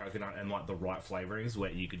plenty of coconut and like the right flavorings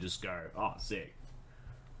where you could just go, oh, sick.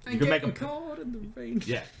 And could make getting a- caught in the rain.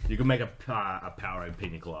 Yeah, you can make a Powerade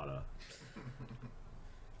pina colada.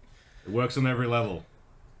 It works on every level.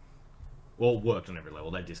 Well, it worked on every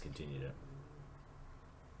level. They discontinued it.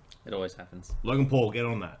 It always happens. Logan Paul, get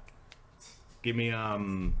on that. Give me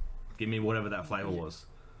whatever that flavor was.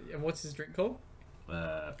 And what's his drink called?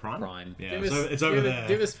 Prime. Prime. Yeah, Give us- so it's over give there.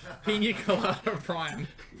 Give us pina colada prime.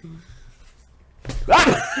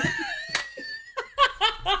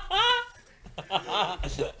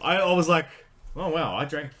 I was like, oh wow, I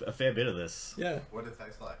drank a fair bit of this. Yeah. What did it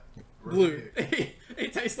taste like? Blue.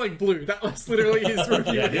 It tastes like blue. That was literally his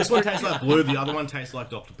review. Yeah, this one tastes like blue. The other one tastes like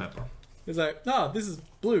Dr Pepper. It's like, no, this is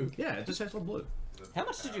blue. Yeah, it just tastes like blue. How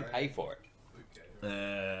much did you pay for it?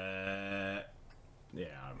 Yeah.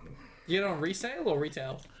 You get it on resale or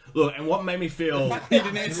retail? Look, and what made me feel You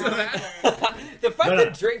didn't answer that. The fact No, that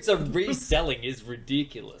no. drinks are reselling is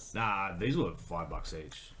ridiculous. nah, these were $5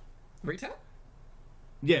 each. Retail?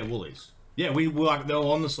 Yeah, Woolies. Yeah, we were like they were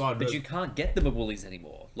on the side, But you can't get them at Woolies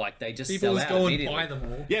anymore. Like, they just People sell just out go and immediately. buy them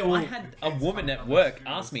all. Yeah, well, I had a woman at work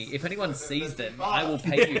ask me, if anyone sees them, I will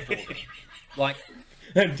pay you for them. Like,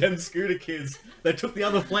 and 10 scooter kids. They took the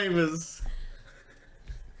other flavors.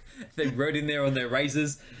 they wrote in there on their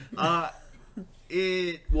razors. Well,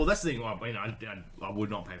 that's the thing. I mean, I would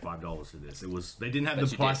not pay $5 for this. It was they didn't have Bet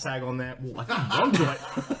the you price did. tag on there. Well, I didn't want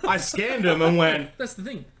to. I scanned them and went. That's the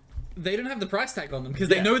thing. They don't have the price tag on them because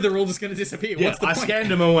they Yeah. know they're all just going to disappear. Yeah, What's the I point? scanned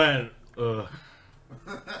them and went. Ugh.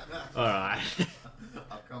 All right.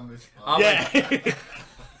 I've come this far. Oh, Yeah.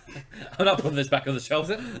 I'm not putting this back on the shelf.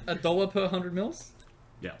 Is it $1 per 100 mils?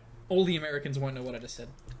 Yeah. All the Americans won't know what I just said.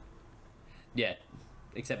 Yeah,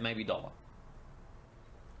 except maybe $1.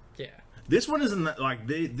 Yeah. This one isn't that like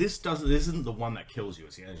this doesn't. This isn't the one that kills you.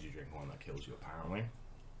 It's the energy drink one that kills you apparently,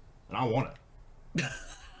 and I want it.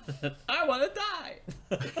 I want to die.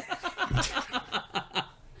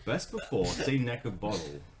 Best before, see neck of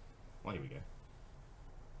bottle. Oh, here we go.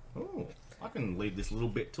 Oh, I can leave this little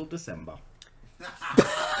bit till December.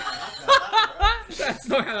 That's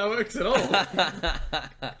not how that works at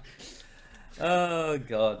all. Oh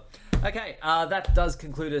god. Okay, that does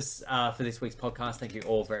conclude us for this week's podcast. Thank you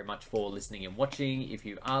all very much for listening and watching. If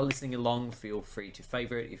you are listening along, feel free to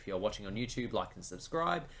favourite. If you're watching on YouTube, like and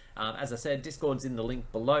subscribe. As I said, Discord's in the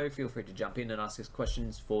link below. Feel free to jump in and ask us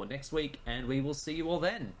questions for next week, and we will see you all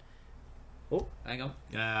then. Oh, hang on.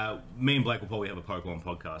 Me and Blake will probably have a Pokemon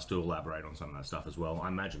podcast to elaborate on some of that stuff as well. I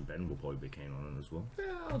imagine Ben will probably be keen on it as well.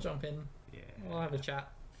 Yeah, I'll jump in. Yeah. We'll have a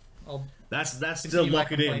chat. I'll That's to Continue my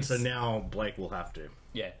lock it in. complaints. So now Blake will have to,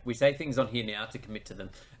 Yeah, we say things on here now to commit to them.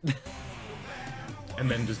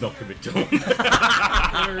 and then does not commit to them. be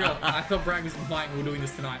real. I thought Bragg was implying we're doing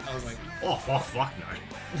this tonight. I was like, Oh fuck no.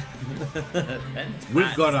 And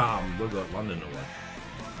We've got London to work.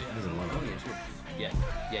 yeah. There's a lot Oh, of yeah, sure. Yeah.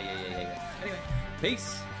 Anyway,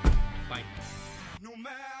 peace. Bye.